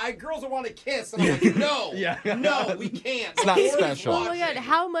 girls want to kiss. And I'm like, no. Yeah. No, we can't. It's not The Lord is special. Oh my God, watching.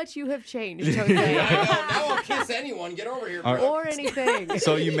 how much you have changed, Jose. I know. Now I'll kiss anyone. Get over here, All right. bro. Or anything.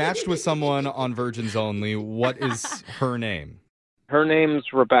 So you matched with someone on Virgins Only. What is her name? Her name's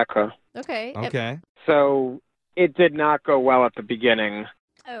Rebecca. Okay. Okay. So it did not go well at the beginning.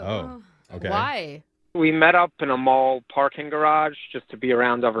 Oh. Okay. Why? We met up in a mall parking garage just to be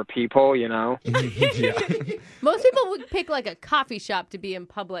around other people, you know? Yeah. Most people would pick like a coffee shop to be in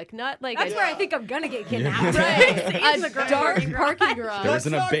public, not like That's a, where I think I'm gonna get kidnapped. right, In the a dark parking There garage. was Let's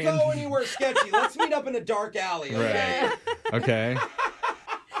an not abandoned- go anywhere sketchy. Let's meet up in a dark alley, okay? Right. Okay.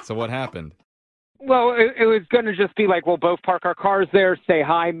 So what happened? Well, it was going to just be like, we'll both park our cars there, say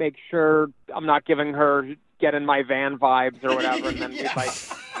hi, make sure I'm not giving her get in my van vibes or whatever, and then we'd like...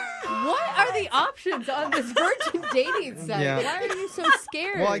 What are the options on this virgin dating site? Yeah. Why are you so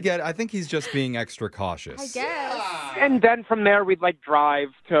scared? Well, I get it. I think he's just being extra cautious. I guess. And then from there, we'd like drive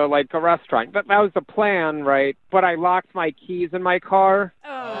to like a restaurant. But that was the plan, right? But I locked my keys in my car.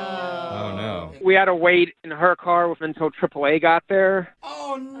 Oh, no. We had to wait in her car until AAA got there.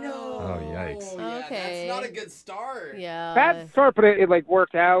 Oh, no. Oh, yikes. Yeah, Okay. that's not a good start. Yeah. Bad start, but it like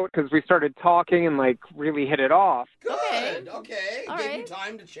worked out because we started talking and like really hit it off. Good. Okay. All Gave right. you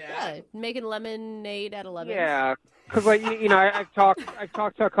time to chat. Yeah, making lemonade out of lemons. Yeah, because like you know, I've talked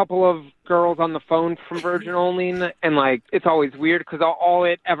to a couple of girls on the phone from Virgin Only, and like it's always weird because all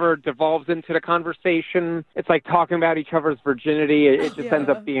it ever devolves into the conversation. It's like talking about each other's virginity. It just ends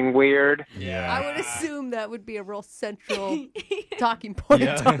up being weird. Yeah. I would assume that would be a real central talking point.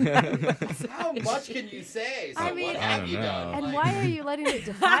 Yeah. How much can you say? So I mean, what have I you don't done? know. And why are you letting it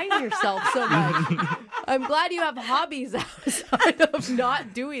define yourself so much? I'm glad you have hobbies outside of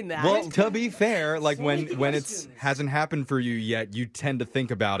not doing that. Well, to be fair, like when it hasn't happened for you yet, you tend to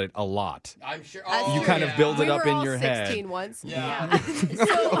think about it a lot. I'm sure. That's Oh, You kind of yeah. build it we up were in all your 16 head. once. Yeah.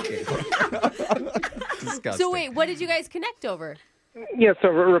 So, Disgusting. so wait, what did you guys connect over? Yeah, so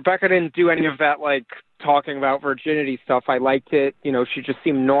Rebecca didn't do any of that like talking about virginity stuff. I liked it. You know, she just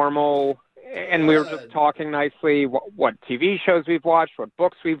seemed normal. And we were just talking nicely, what TV shows we've watched, what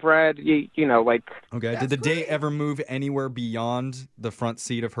books we've read, you know, like... Okay, did the date ever move anywhere beyond the front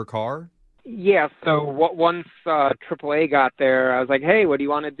seat of her car? Yeah, so once AAA got there, I was like, hey, what do you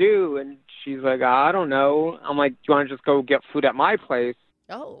want to do? And she's like, I don't know. I'm like, do you want to just go get food at my place?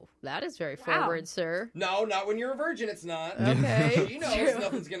 Oh, that is very forward, sir. No, not when you're a virgin, it's not. Okay. She knows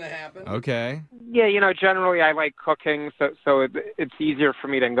nothing's going to happen. Okay. Yeah, you know, generally I like cooking, so it's easier for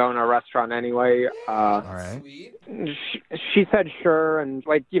me than going to a restaurant anyway. All right. Sweet. She said sure, and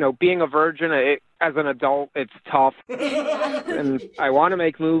like, you know, being a virgin, as an adult, it's tough. And I want to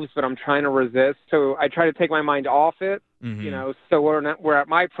make moves, but I'm trying to resist. So I try to take my mind off it, Mhm. you know. So we're at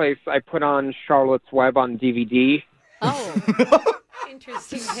my place. I put on Charlotte's Web on DVD. Oh.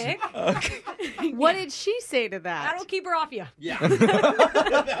 Interesting pick. What did she say to that? That'll keep her off you. Yeah.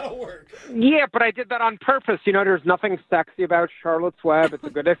 That'll work. Yeah, but I did that on purpose. You know, there's nothing sexy about Charlotte's Web. It's a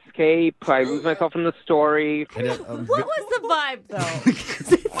good escape. I lose myself in the story. What was the vibe,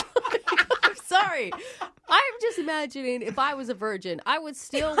 though? I'm sorry. I'm just imagining if I was a virgin, I would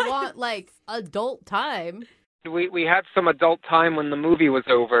still want, like, adult time. We had some adult time when the movie was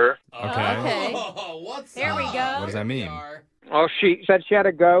over. Okay. Oh, what's There we up? go. What does that mean? Well, she said she had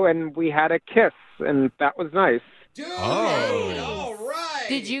to go, and we had a kiss, and that was nice. Dude, Oh. all right.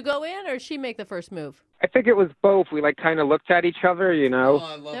 Did you go in, or did she make the first move? I think it was both. We like kind of looked at each other, you Oh, know.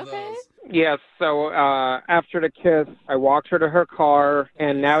 I love Okay. those. Yeah. So after the kiss, I walked her to her car,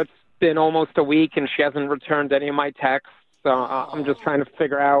 and now it's been almost a week, and she hasn't returned any of my texts. So I'm just trying to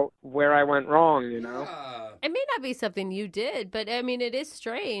figure out where I went wrong, you know. It may not be something you did, but I mean, it is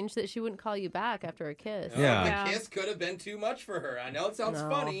strange that she wouldn't call you back after a kiss. Yeah. The kiss could have been too much for her. I know it sounds No.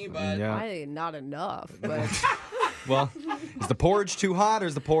 funny, but Yeah. I think not enough. But Well, is the porridge too hot or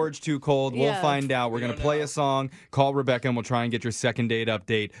is the porridge too cold? We'll Yeah. find out. We're going to don't play know. a song, call Rebecca, and we'll try and get your second date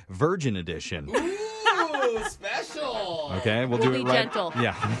update, Virgin Edition. ooh, special. Okay, we'll We'll do it be right. gentle.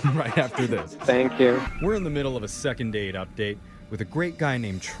 Yeah, right after this. Thank you. We're in the middle of a second date update with a great guy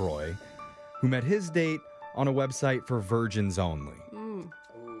named Troy, who met his date on a website for virgins only.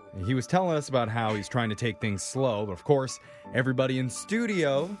 He was telling us about how he's trying to take things slow, but of course, everybody in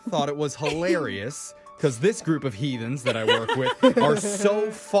studio thought it was hilarious because this group of heathens that I work with are so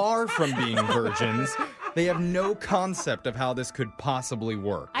far from being virgins, they have no concept of how this could possibly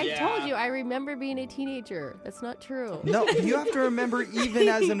work. I told you, I remember being a teenager. That's not true. No, you have to remember, even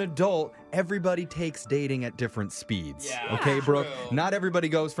as an adult, everybody takes dating at different speeds. Yeah, Okay, Brooke? true. Not everybody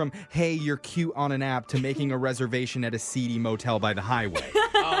goes from, hey, you're cute on an app, to making a reservation at a seedy motel by the highway.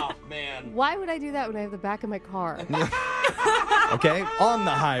 Oh, man. Why would I do that when I have the back of my car? Okay? On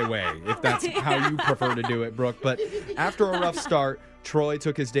the highway, if that's how you prefer to do it, Brooke. But after a rough start, Troy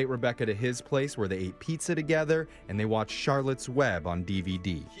took his date Rebecca to his place where they ate pizza together and they watched Charlotte's Web on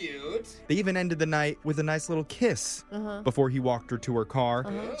DVD. Cute. They even ended the night with a nice little kiss before he walked her to her car.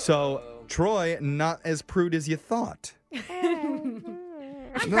 So, Troy, not as prude as you thought.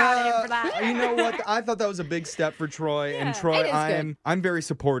 I'm proud of him for that. You know what? I thought that was a big step for Troy. And Troy, It is good. I'm very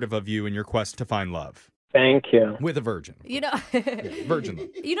supportive of you in your quest to find love. Thank you. With a virgin. You know, Virgin love.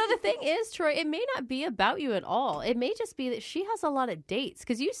 you know, the thing is, Troy, it may not be about you at all. It may just be that she has a lot of dates.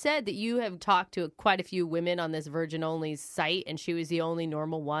 Because you said that you have talked to quite a few women on this Virgin Only site, and she was the only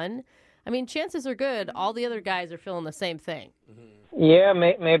normal one. I mean, chances are good all the other guys are feeling the same thing. Yeah,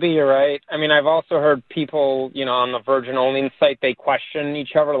 maybe you're right. I mean, I've also heard people, on the Virgin Only site, they question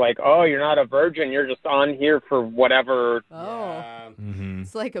each other like, oh, you're not a virgin. You're just on here for whatever. Oh. Mm-hmm.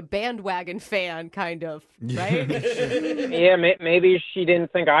 It's like a bandwagon fan, kind of, right? Yeah, maybe she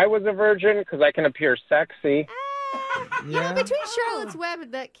didn't think I was a virgin because I can appear sexy. Yeah, between Charlotte's Web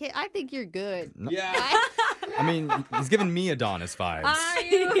and that kid, I think you're good. Yeah. I mean, he's giving me Adonis vibes.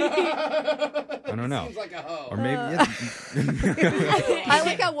 I don't know. Seems like a hoe. Or maybe. I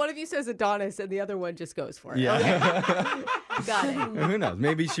like how one of you says Adonis and the other one just goes for it. Yeah. Okay. Got it. Who knows?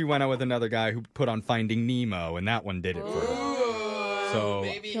 Maybe she went out with another guy who put on Finding Nemo, and that one did it for her. So,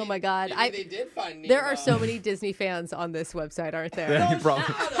 Maybe, Oh my God. maybe they did find Nemo. There are so many Disney fans on this website, aren't there? Yeah, you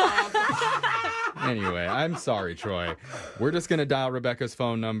probably. Anyway, I'm sorry, Troy. We're just going to dial Rebecca's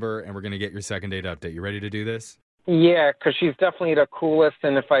phone number, and we're going to get your second date update. You ready to do this? Yeah, because she's definitely the coolest,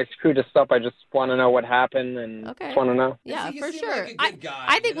 and if I screw this up, I just want to know what happened and just want to know. Yeah, You for seem sure. like a good guy,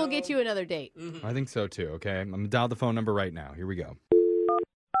 I think we'll get you another date. I think so, too, okay? I'm going to dial the phone number right now. Here we go.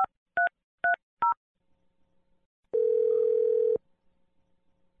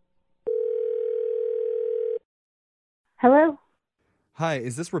 Hello? Hi,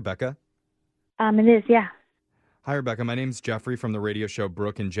 is this Rebecca? It is, yeah. Hi, Rebecca. My name's Jeffrey from the radio show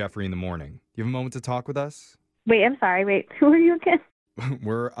Brooke and Jeffrey in the Morning. You have a moment to talk with us? Wait, I'm sorry. Wait, who are you again?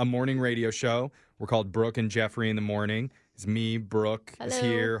 We're a morning radio show. We're called Brooke and Jeffrey in the Morning. It's me, Brooke is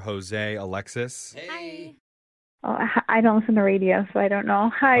Hello. here, Jose, Alexis. Hey. Oh, I don't listen to radio, so I don't know.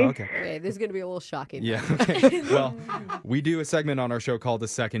 Hi. Oh, okay. Okay, this is going to be a little shocking. Yeah. Okay. Well, we do a segment on our show called the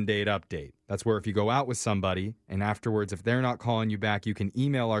Second Date Update. That's where if you go out with somebody and afterwards, if they're not calling you back, you can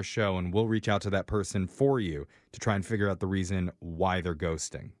email our show and we'll reach out to that person for you to try and figure out the reason why they're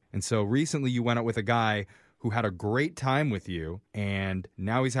ghosting. And so recently you went out with a guy who had a great time with you and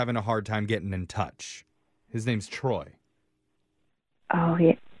now he's having a hard time getting in touch. His name's Troy. Oh,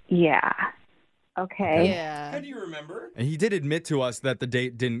 yeah. Okay. Yeah. How do you remember? And he did admit to us that the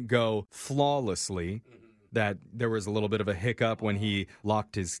date didn't go flawlessly, that there was a little bit of a hiccup when he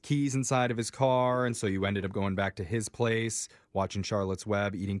locked his keys inside of his car, and so you ended up going back to his place, watching Charlotte's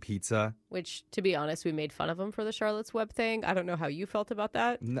Web, eating pizza. Which, to be honest, we made fun of him for the Charlotte's Web thing. I don't know how you felt about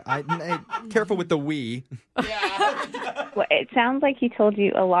that. Careful with the we. Well, it sounds like he told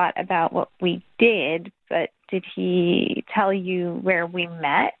you a lot about what we did, but did he tell you where we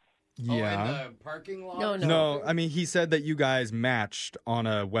met? Yeah. In the parking lot? No, I mean, he said that you guys matched on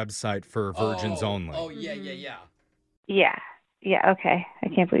a website for virgins only. Oh, yeah. Yeah, okay. I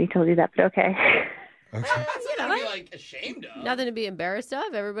can't believe he told you that, but okay. Okay. That's not to be, like, ashamed of. Nothing to be embarrassed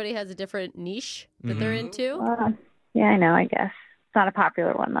of. Everybody has a different niche that they're into. Yeah, I know, I guess. It's not a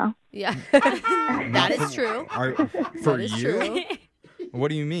popular one, though. Yeah. That is true. For That is you? true. What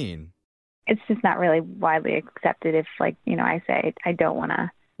do you mean? It's just not really widely accepted if, I say I don't want to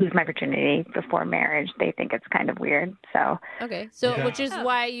lose my virginity before marriage. They think it's kind of weird, so. Okay, so Yeah. which is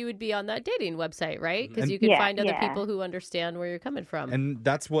why you would be on that dating website, right? Because you can Yeah, find other yeah. people who understand where you're coming from. And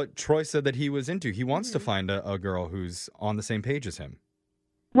that's what Troy said that he was into. He wants to find a girl who's on the same page as him.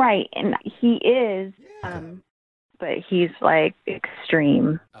 Right, and he is, but he's,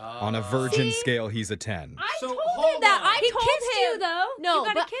 extreme. On a virgin scale, he's a 10. I told him that. I He told kissed him you, though. No, You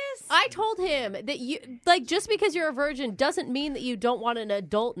got a but kiss. I told him that you just because you're a virgin doesn't mean that you don't want an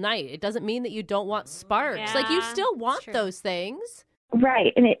adult night. It doesn't mean that you don't want sparks. You Yeah, still want it's true. those things.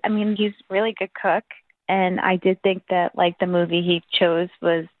 Right, and he's a really good cook, and I did think that, the movie he chose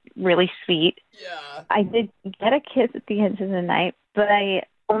was really sweet. Yeah. I did get a kiss at the end of the night, but I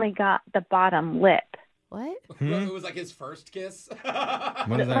only got the bottom lip. What? It was like his first kiss.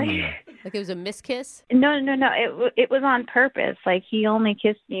 What does that mean? Like it was a miskiss? No, it was on purpose. He only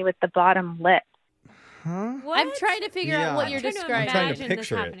kissed me with the bottom lip. Huh? What? I'm trying to figure out what Yeah. you're I'm trying to describing. trying to imagine this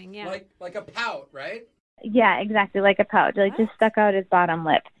picture it. happening, yeah. like a pout, right? Yeah, exactly, like a pouch. Just stuck out his bottom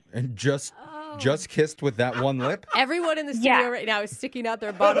lip. And just kissed with that one lip? Everyone in the studio Yeah. right now is sticking out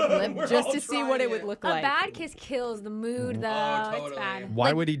their bottom lip We're just all to see what it trying would it. look A like. bad kiss kills the mood, though. totally. It's bad.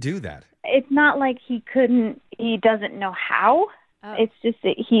 Why would he do that? It's not like he doesn't know how. Oh. It's just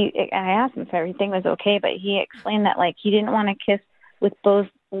that I asked him if everything was okay, but he explained that he didn't want to kiss with both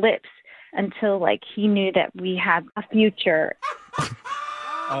lips until he knew that we had a future.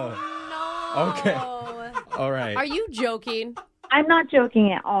 Oh. No. Okay. All right. Are you joking? I'm not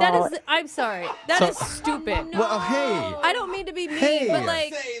joking at all. That is, I'm sorry. That is stupid. Well, hey. I don't mean to be mean, Hey. but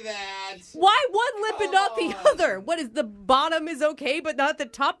like, why one lip and not the other? What is the bottom is okay, but not the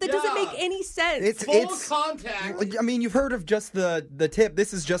top? That doesn't make any sense. It's contact. I mean, you've heard of just the tip.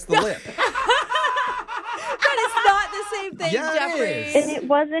 This is just the lip. That is not the same thing, Yeah, it Jeffrey. is. And it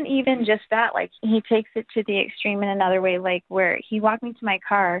wasn't even just that. Like, he takes it to the extreme in another way, like where he walked me to my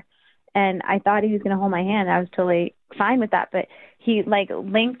car, and I thought he was going to hold my hand. I was totally fine with that, but he, like,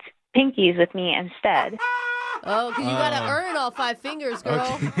 linked pinkies with me instead. Oh, because you got to earn all 5 fingers,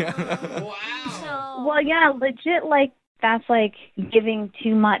 girl. Wow. Well, yeah, legit, like, that's, like, giving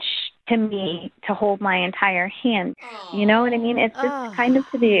too much to me to hold my entire hand. You know what I mean? It's just kind of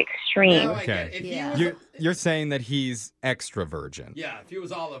to the extreme. Okay. You're saying that he's extra virgin. Yeah, if he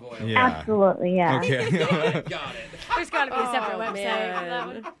was olive oil. Yeah. Absolutely, yeah. Okay. Got it. There's got to be a separate website man. for that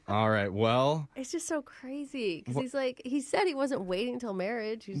one. All right. Well, It's just so crazy because he's like, he said he wasn't waiting till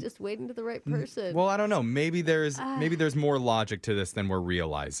marriage. He's just waiting to the right person. well, I don't know. Maybe there's more logic to this than we're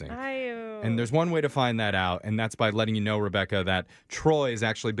realizing. And there's one way to find that out, and that's by letting you know, Rebecca, that Troy has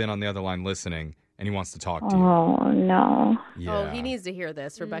actually been on the other line listening, and he wants to talk to you. Oh, no. Yeah. Oh, he needs to hear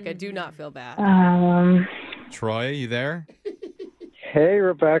this, Rebecca. Do not feel bad. Troy, you there? Hey,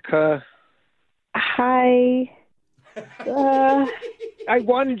 Rebecca. Hi. I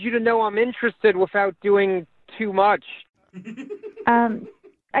wanted you to know I'm interested without doing too much.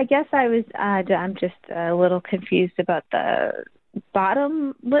 I guess I'm just a little confused about the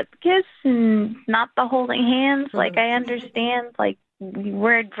bottom lip kiss and not the holding hands. Like, I understand, like,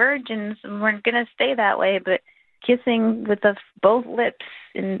 we're virgins and we're going to stay that way, but kissing with both lips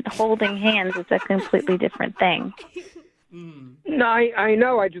and holding hands is a completely different thing. No, I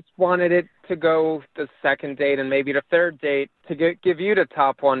know. I just wanted it to go the second date and maybe the third date to give you the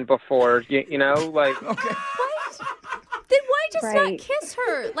top one before, you know, like. Okay. Then why just not Right. kiss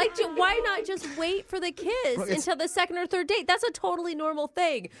her? Like, why not just wait for the kiss until the second or third date? That's a totally normal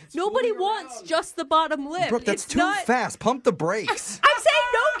thing. Nobody wants just the bottom lip. Brooke, that's It's too not... fast. Pump the brakes. I'm saying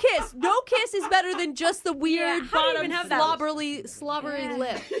no kiss. No kiss is better than just the weird how do you bottom even have that? slobbery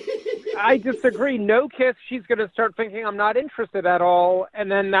lip. I disagree. No kiss. She's going to start thinking I'm not interested at all, and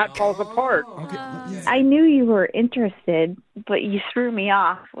then that falls apart. I knew you were interested, but you threw me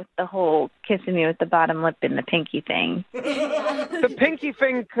off with the whole kissing me with the bottom lip and the pinky thing. The pinky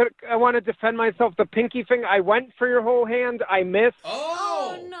thing, I want to defend myself. The pinky thing, I went for your whole hand. I missed.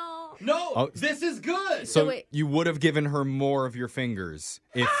 Oh, no. No, this is good. So you would have given her more of your fingers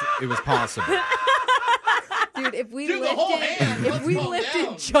if it was possible. Dude, if we the whole lifted, hand, if let's we calm lifted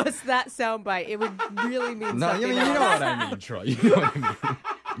down. just that soundbite, it would really mean No, something. you know else. what I mean, Troy. You know what I mean.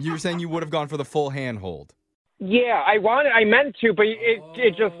 You were saying you would have gone for the full handhold. Yeah, I meant to, but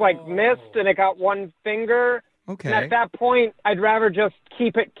it just like missed, and it got one finger. Okay. And at that point, I'd rather just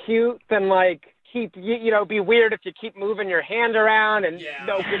keep it cute than like keep be weird if you keep moving your hand around and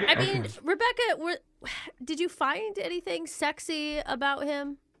I mean, Rebecca, did you find anything sexy about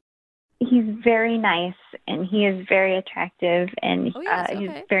him? He's very nice, and he is very attractive, and he's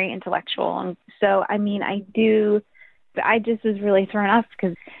okay. very intellectual. And so, I mean, I just was really thrown off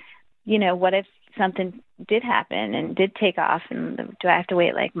because, you know, what if something did happen and did take off, and do I have to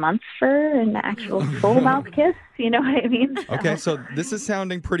wait like months for an actual full mouth kiss? You know what I mean? Okay, so this is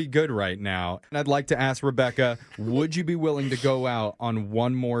sounding pretty good right now. And I'd like to ask Rebecca, would you be willing to go out on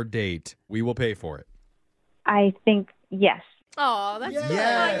one more date? We will pay for it. I think yes. Oh, that's good.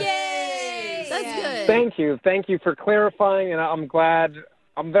 Yes. Yay! That's good. Thank you for clarifying, and I'm glad.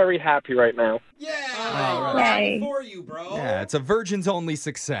 I'm very happy right now. All right. Happy for you, bro. Yeah, it's a virgins only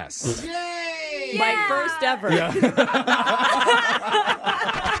success. Yay! My first ever.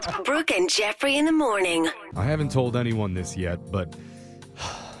 Brooke and Jeffrey in the morning. I haven't told anyone this yet, but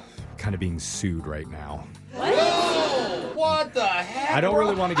kind of being sued right now. Whoa! What the heck? I don't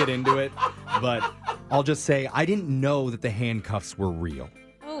really want to get into it, but I'll just say I didn't know that the handcuffs were real.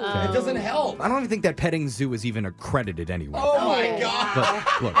 It doesn't help. I don't even think that petting zoo is even accredited anyway. Oh my God.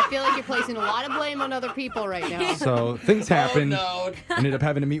 But look, I feel like you're placing a lot of blame on other people right now. so things happened. Oh, no. Ended up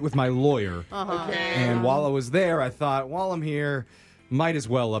having to meet with my lawyer. Okay. And while I was there, I thought, while I'm here, might as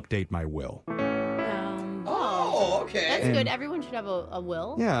well update my will. Oh, okay. That's And- good. Everyone should have a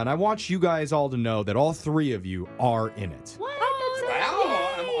will. Yeah, and I want you guys all to know that all three of you are in it. What?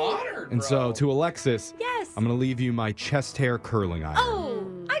 Wow, I'm honored, And bro. so to Alexis, Yes. I'm going to leave you my chest hair curling iron. Oh,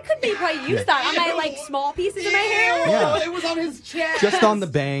 I could maybe probably use that on my like small pieces of my hair. Yeah. It was on his chest. Just on the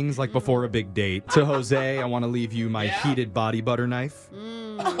bangs, like before a big date. To Jose, I want to leave you my heated body butter knife.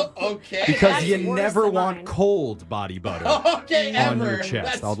 Okay. Because you That's worse never than want mine. cold body butter Okay, on ever. your chest.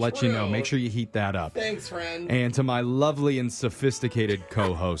 That's I'll let you know. true. Make sure you heat that up. Thanks, friend. And to my lovely and sophisticated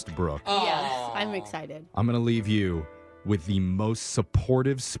co-host, Brooke, Yes, I'm excited. I'm going to leave you with the most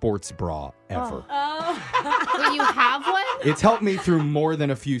supportive sports bra ever. Wait, you have one? It's helped me through more than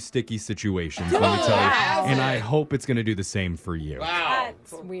a few sticky situations, let me tell you. And I hope it's going to do the same for you. Wow.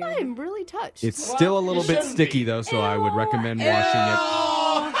 That's weird. I'm really touched. It's still a little bit shouldn't sticky, be. though, so I would recommend washing it.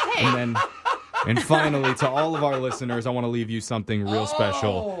 Hey, And finally, to all of our listeners, I want to leave you something real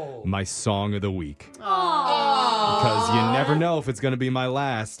special. My song of the week. Because you never know if it's going to be my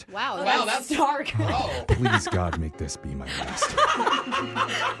last. wow, Wow, that's that's dark. Oh. Please, God, make this be my last.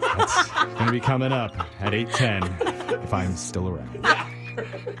 That's going to be coming up at 8:10 if I'm still around.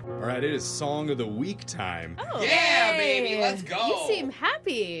 All right, it is Song of the Week time. Yeah, baby, let's go. you seem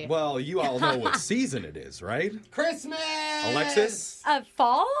happy. Well, you all know what season it is, right? Christmas. Alexis?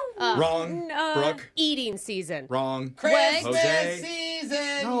 Fall? Wrong. Brooke? Eating season. Wrong. Christmas Jose?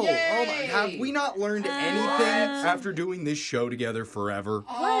 season. No. Yay. Oh my, have we not learned anything after doing this show together forever?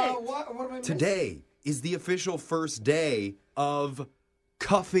 What am I missing? Today is the official first day of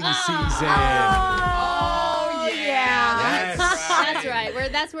cuffing season. Oh, yeah. Yes. That's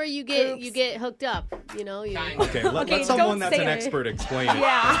right. That's where you get hooked up. You know. Okay, let Okay, someone don't that's say an it. expert explain it.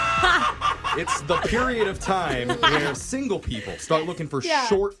 Yeah. It's the period of time where single people start looking for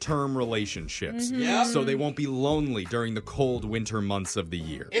short-term relationships, Yep. so they won't be lonely during the cold winter months of the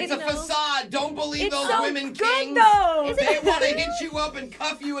year. It's a facade. Don't believe It's those so women good, kings. though. They want to hit you up and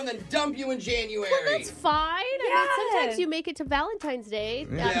cuff you and then dump you in January. That's fine. I mean, sometimes you make it to Valentine's Day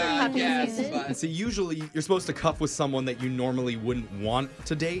after cuffing yes, season. And see, usually you're supposed to cuff with someone that you normally wouldn't want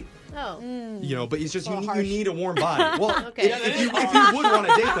to date. Oh. You know, but it's just you Little harsh. need a warm body. Well, Okay. if you would want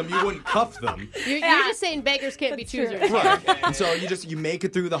to date them, you wouldn't cuff them. You're just saying beggars can't be choosers. Right. And so you make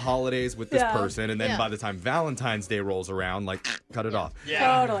it through the holidays with this Yeah. person, and then Yeah. by the time Valentine's Day rolls around, like, cut it off.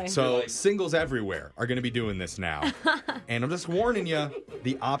 Yeah. Totally. So singles everywhere are going to be doing this now. And I'm just warning you,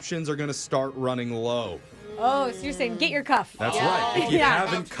 the options are going to start running low. Oh, so you're saying get your cuff. That's right. If you Yeah.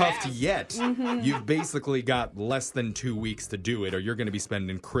 haven't cuffed yet, you've basically got less than 2 weeks to do it, or you're going to be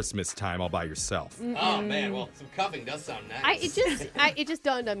spending Christmas time all by yourself. Oh man, well, some cuffing does sound nice. It just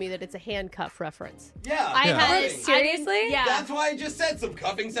dawned on me that it's a handcuff reference. Yeah. I Yeah. had Cuffing. Seriously? Yeah. That's why I just said some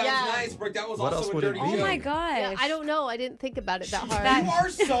cuffing sounds Yeah. nice, Brooke. That was What also else a would it dirty be? joke. Oh my gosh. Yeah, I don't know. I didn't think about it that hard. You are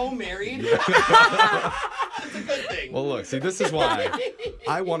so married. That's a good thing. Well, look, see, this is why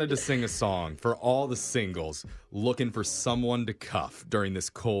I wanted to sing a song for all the singles looking for someone to cuff during this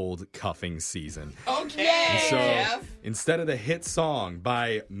cold cuffing season. Okay, And so Jeff. instead of the hit song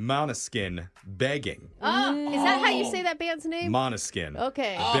by Måneskin, Begging, Oh, is that how you say that band's name? Måneskin,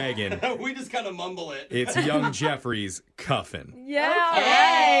 Okay. Begging, We just kind of mumble it. it's Young Jeffrey's Cuffin'. Yeah.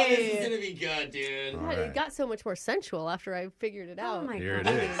 Oh, this is gonna be good, dude. God, it got so much more sensual after I figured it out. Oh my Here it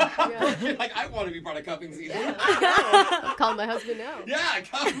God. is. Yeah. Like I want to be part of cuffing season. I'm calling my husband now. Yeah,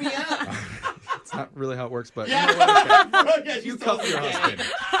 cuff me up. It's not really how it works, but Yeah. you know what? Brooke, yeah, You she's cuff totally your okay. husband.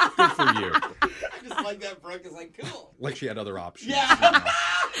 Good for you. I just like that Brooke is like, cool. Like she had other options. Yeah.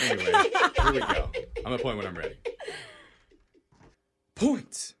 Anyway, here we go. I'm gonna point when I'm ready.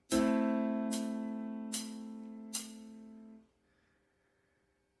 Point.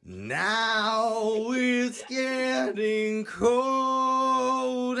 Now it's getting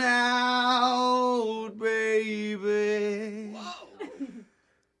cold out, baby.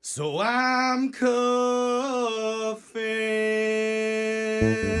 So I'm cuffing.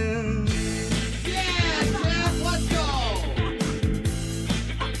 Yeah, Jeff, let's go.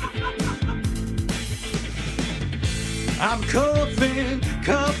 I'm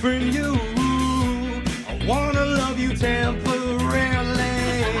cuffing you. I wanna love you temporarily.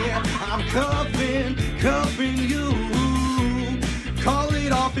 I'm cuffing you. Call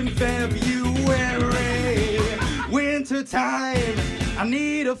it off in February. Winter time, I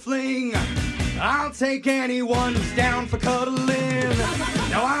need a fling. I'll take anyone who's down for cuddling.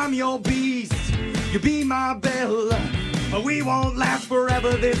 Now I'm your beast, you be my belle. But we won't last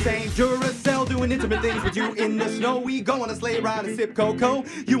forever, this ain't Duracell. Doing intimate things with you in the snow. We go on a sleigh ride and sip cocoa.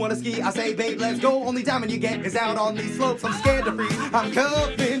 You wanna ski, I say babe let's go. Only time when you get is out on these slopes. I'm scared to freeze, I'm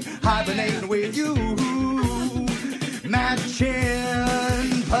cuffing, hibernating with you.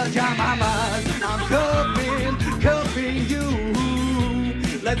 Matching pajamas, I'm cuffing you.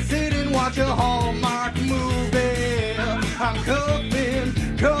 Let's sit and watch a Hallmark movie. I'm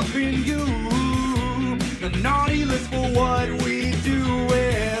cuffing you. The naughty list for what we do,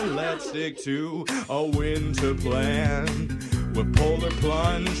 and let's stick to a winter plan. We'll polar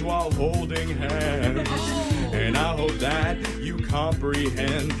plunge while holding hands. And I hope that you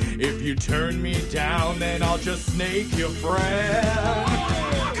comprehend. If you turn me down, then I'll just snake your friend.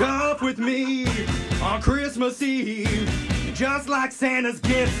 Cuff with me on Christmas Eve. Just like Santa's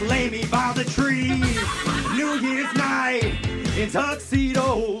gifts, lay me by the tree. New Year's night in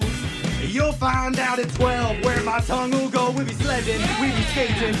tuxedos. You'll find out at 12 where my tongue will go. We be sledding, we be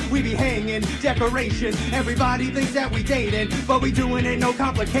skating, we be hanging, decorations. Everybody thinks that we dating, but we doing it, no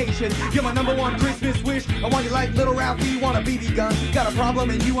complications. You're my number one Christmas wish. I want you like little Ralphie, want a BB gun. Got a problem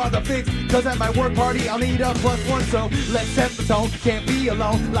and you are the fix. Cause at my work party I'll need a +1. So let's set the tone, can't be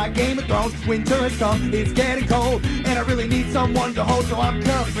alone. Like Game of Thrones, winter has come, it's getting cold. And I really need someone to hold, so I'm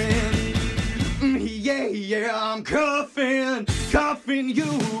cuffing. Yeah, I'm cuffing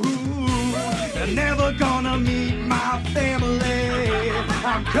you. I'm never gonna meet my family.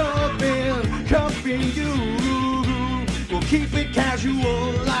 I'm cuffing you. We'll keep it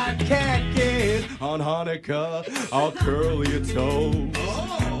casual like cat kids. On Hanukkah, I'll curl your toes.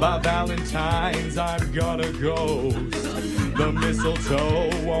 By Valentine's, I'm gonna ghost. The mistletoe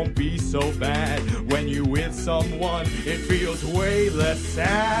won't be so bad. When you with someone, it feels way less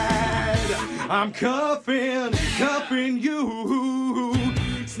sad. I'm cuffing you.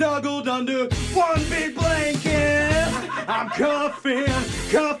 Snuggled under one big blanket. I'm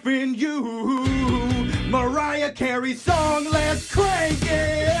cuffing you. Mariah Carey song, let's crank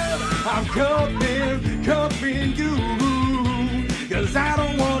it. I'm cuffing you. Cause I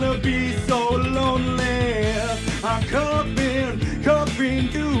don't wanna be so lonely. I'm cuffing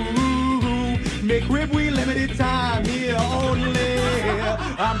you. McRib, we limited time here only.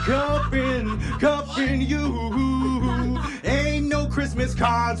 I'm cuffing you. Ain't no Christmas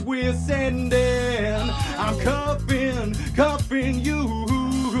cards we're sending. I'm cuffing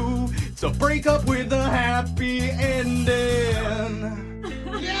you. So break up with a happy ending.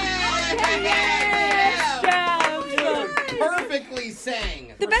 Perfectly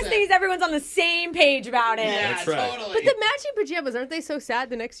sang. The best thing is everyone's on the same page about it. Yeah, That's right. Totally. But the matching pajamas, aren't they so sad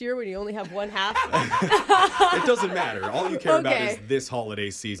the next year when you only have one half? It doesn't matter. All you care about Okay. is this holiday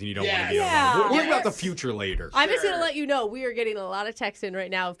season. You don't want to be Yeah. alone. Worry about the future later. I'm just going to let you know we are getting a lot of texts in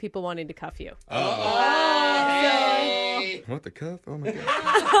right now of people wanting to cuff you. Hey. What, the cuff? Oh my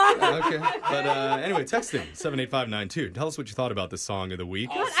god. Okay. But anyway, text in 78592. Tell us what you thought about the song of the week.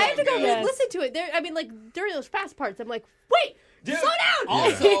 God, I have to go listen to it. During those fast parts, I'm like, wait, slow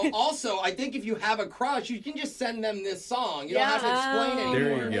down. Also, I think if you have a crush, you can just send them this song. You don't have to explain anymore.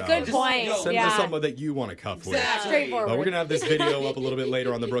 There you go. Good Just point. go. Send us someone that you want to cuff with. Exactly. Straightforward. But we're going to have this video up a little bit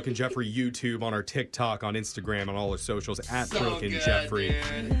later on the Brooke and Jeffrey YouTube, on our TikTok, on Instagram, on all our socials, at So Brooke and good, Jeffrey.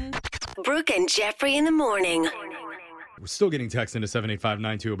 dude. Brooke and Jeffrey in the morning. We're still getting texts into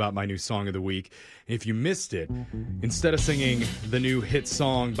 78592 about my new song of the week. If you missed it, instead of singing the new hit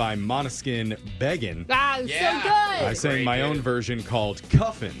song by Måneskin, Beggin', Ah, it was Yeah. so good. I sang my own version called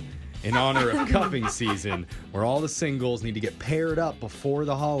Cuffin', in honor of cuffing season, where all the singles need to get paired up before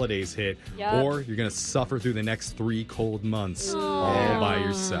the holidays hit, Yep. or you're going to suffer through the next 3 cold months all by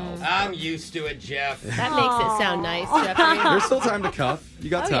yourself. I'm used to it, Jeff. That makes it sound nice, Jeffrey. There's still time to cuff. You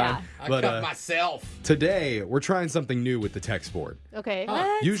got time. I But cuff myself. today, we're trying something new with the text board. Okay.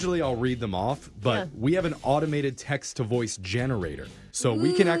 Usually I'll read them off, but Yeah. we have an automated text-to-voice generator. So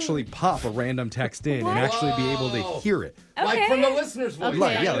we can actually pop a random text in and actually be able to hear it. Like from the listener's voice.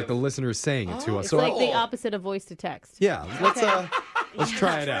 Like, yeah, like the listener is saying it to us. It's So like the opposite of voice to text. yeah, let's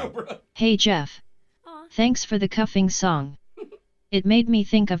try it out. Hey Jeff. Thanks for the cuffing song. It made me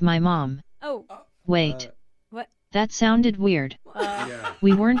think of my mom. Oh. Wait. What? That sounded weird.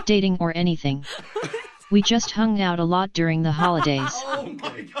 We weren't dating or anything. We just hung out a lot during the holidays.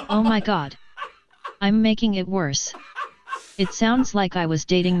 Oh my god. I'm making it worse. It sounds like I was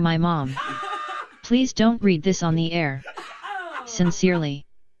dating my mom. Please don't read this on the air. Sincerely,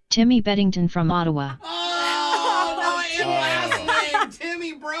 Timmy Beddington from Ottawa. Oh, no, last name,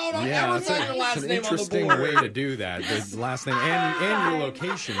 Timmy, bro. Don't Yeah, ever it's, put your it's last an name interesting on the way board. to do that. The last name and your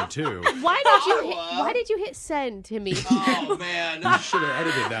location too. Why did you hit send, Timmy? Oh, man. You should have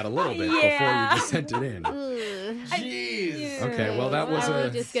edited that a little bit before you just sent it in. Jeez. Okay, well that was Are we a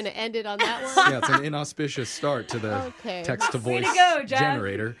just gonna end it on that one? yeah, it's an inauspicious start to the Okay. text-to-voice Way to go, Jeff.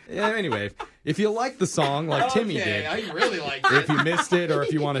 generator. Yeah, anyway, if you like the song like Timmy Okay, did, I really like if it. you missed it, or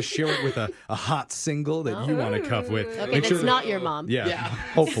if you want to share it with a hot single that you want to cuff with, Okay, make that's sure not your mom. Yeah, Yeah.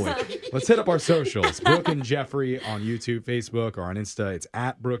 hopefully. Let's hit up our socials. Brooke and Jeffrey on YouTube, Facebook, or on Insta. It's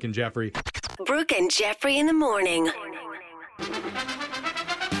at Brooke and Jeffrey. Brooke and Jeffrey in the morning.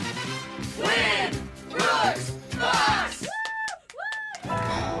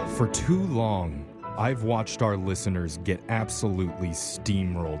 For too long, I've watched our listeners get absolutely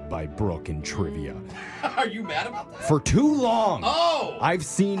steamrolled by Brooke in trivia. Are you mad about that? For too long, I've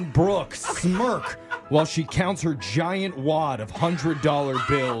seen Brooke smirk while she counts her giant wad of $100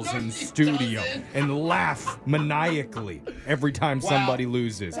 bills in studio and laugh maniacally every time somebody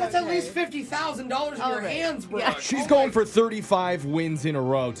loses. That's at least $50,000 in your hands, bro. Yeah. She's going for 35 wins in a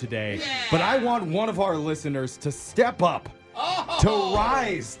row today, but I want one of our listeners to step up, to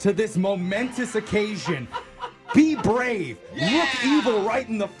rise to this momentous occasion. Be brave. Look evil right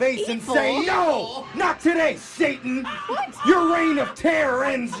in the face and say, no, not today, Satan. What? Your reign of terror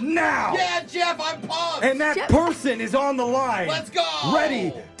ends now. Yeah, Jeff, I'm pumped. And that person is on the line. Let's go.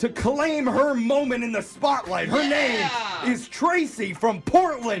 Ready to claim her moment in the spotlight. Her name is Tracy from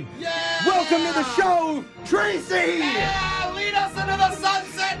Portland. Yeah. Welcome to the show, Tracy. Yeah, lead us into the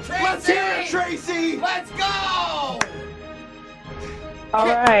sunset, Tracy. Let's hear it, Tracy. Let's go. All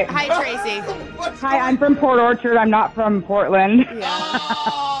right. Hi, Tracy. Hi, I'm from Port Orchard. I'm not from Portland.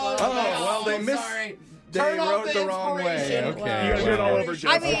 Oh, well, they missed. They wrote the wrong way. Okay. You guys did it all over,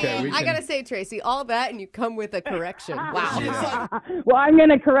 Jeff. I mean, Okay, I gotta say, Tracy, all that, and you come with a correction. Wow. Well, I'm going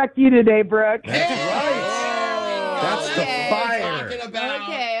to correct you today, Brooke. That's right. That's the fire.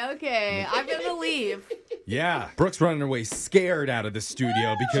 Okay. I'm gonna leave. Yeah. Brooke's running away scared out of the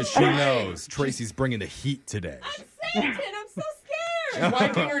studio because she knows Tracy's bringing the heat today. Satan, I'm so scared. She's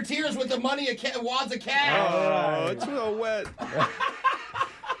wiping her tears with the money wads of cash. Oh, it's so wet.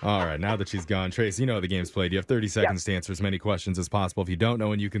 All right, now that she's gone, Tracy, you know how the game's played. You have 30 seconds to answer as many questions as possible. If you don't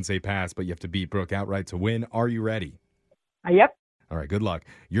know, and you can say pass, but you have to beat Brooke outright to win. Are you ready? Yep. All right, good luck.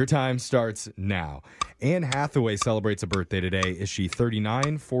 Your time starts now. Anne Hathaway celebrates a birthday today. Is she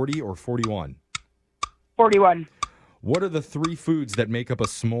 39, 40, or 41? 41. What are the 3 foods that make up a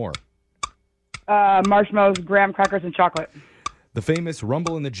s'more? Marshmallows, graham crackers, and chocolate. The famous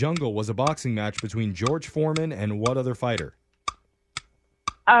Rumble in the Jungle was a boxing match between George Foreman and what other fighter?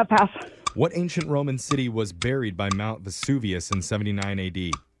 Pass. What ancient Roman city was buried by Mount Vesuvius in 79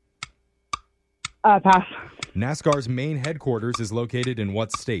 AD? Pass. NASCAR's main headquarters is located in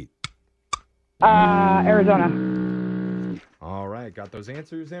what state? Arizona. All right, got those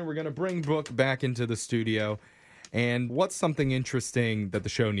answers in. We're going to bring Brooke back into the studio. And what's something interesting that the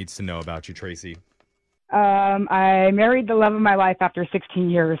show needs to know about you, Tracy? I married the love of my life after 16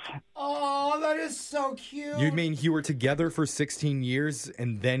 years. Oh, that is so cute. You mean you were together for 16 years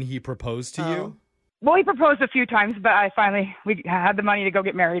and then he proposed to you? Well, he proposed a few times, but we had the money to go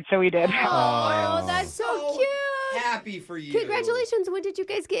get married, so we did. Oh, that's so cute. Happy for you. Congratulations. When did you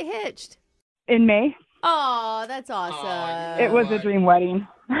guys get hitched? In May. Oh, that's awesome. It was a dream wedding.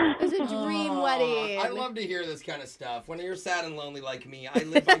 It was a dream weddting. I love to hear this kind of stuff. When you're sad and lonely like me, I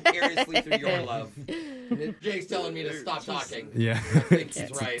live vicariously through your love. Jake's telling me to stop talking. Yeah. I think he's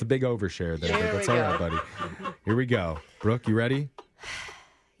right. It's a big overshare there, but that's all right, buddy. Here we go. Brooke, you ready?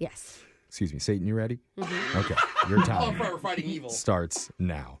 Yes. Excuse me, Satan, you ready? Mm-hmm. Okay, your time We're fighting evil. starts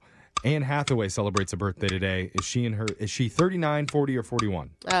now. Anne Hathaway celebrates a birthday today. Is she 39, 40, or 41?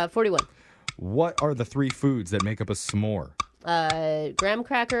 41. What are the 3 foods that make up a s'more? Graham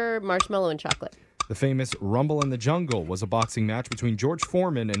cracker, marshmallow, and chocolate. The famous Rumble in the Jungle was a boxing match between George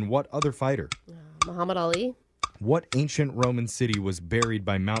Foreman and what other fighter? Muhammad Ali. What ancient Roman city was buried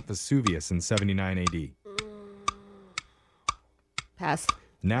by Mount Vesuvius in 79 AD? Pass.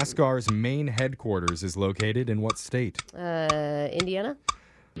 NASCAR's main headquarters is located in what state? Indiana.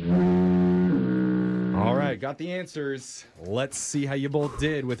 All right, got the answers. Let's see how you both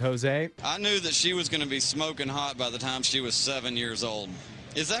did with Jose. I knew that she was going to be smoking hot by the time she was 7 years old.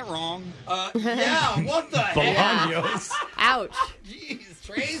 Is that wrong? Yeah, what the heck? Bolaños. Ouch. Jeez,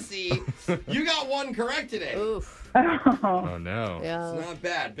 Tracy, you got one correct today. Oof. Oh, no. Yeah. It's not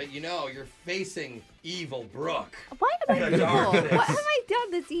bad, but you're facing evil Brooke. Why am I The evil? darkness. What have I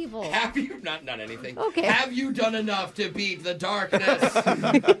done that's evil? Have you not done anything? Okay. Have you done enough to beat the darkness?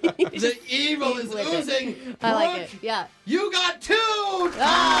 The evil is oozing. I like Brooke, it. Yeah. You got 2.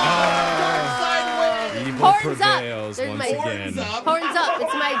 Ah. Dark side wins. Evil Horns up. prevails There's once my again. Horns up.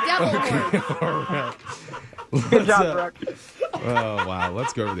 It's my devil horn. All right. Good job, Brooke. Oh, wow.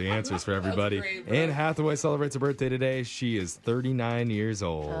 Let's go over the answers for everybody. great, Anne Hathaway celebrates a birthday today. She is 39 years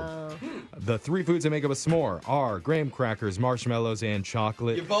old. The 3 foods that make up a s'more are graham crackers, marshmallows, and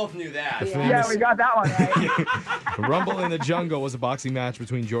chocolate. You both knew that. Yeah, we got that one right. Rumble in the Jungle was a boxing match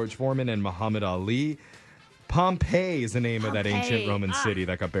between George Foreman and Muhammad Ali. Pompeii is the name of that ancient Pompeii. Roman city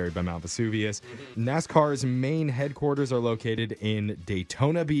that got buried by Mount Vesuvius. NASCAR's main headquarters are located in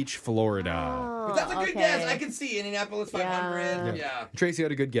Daytona Beach, Florida. But that's a good guess. I can see Indianapolis 500. Yeah. Tracy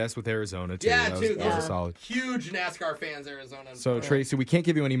had a good guess with Arizona, too. Yeah, that too. was a solid. Huge NASCAR fans, Arizona. So, Tracy, we can't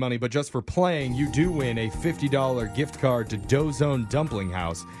give you any money, but just for playing, you do win a $50 gift card to Dozone Dumpling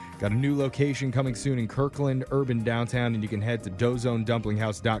House. Got a new location coming soon in Kirkland, urban downtown, and you can head to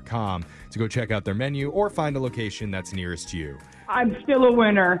dozonedumplinghouse.com to go check out their menu or find a location that's nearest you. I'm still a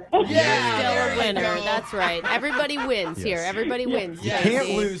winner. Still a winner. That's right. Everybody wins Yes. here. Everybody wins. You Tracy. can't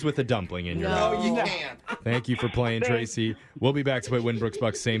lose with a dumpling in your mouth. No, you can't. Thank you for playing, Tracy. We'll be back to play Win Brooks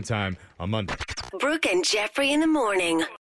Bucks same time on Monday. Brooke and Jeffrey in the morning.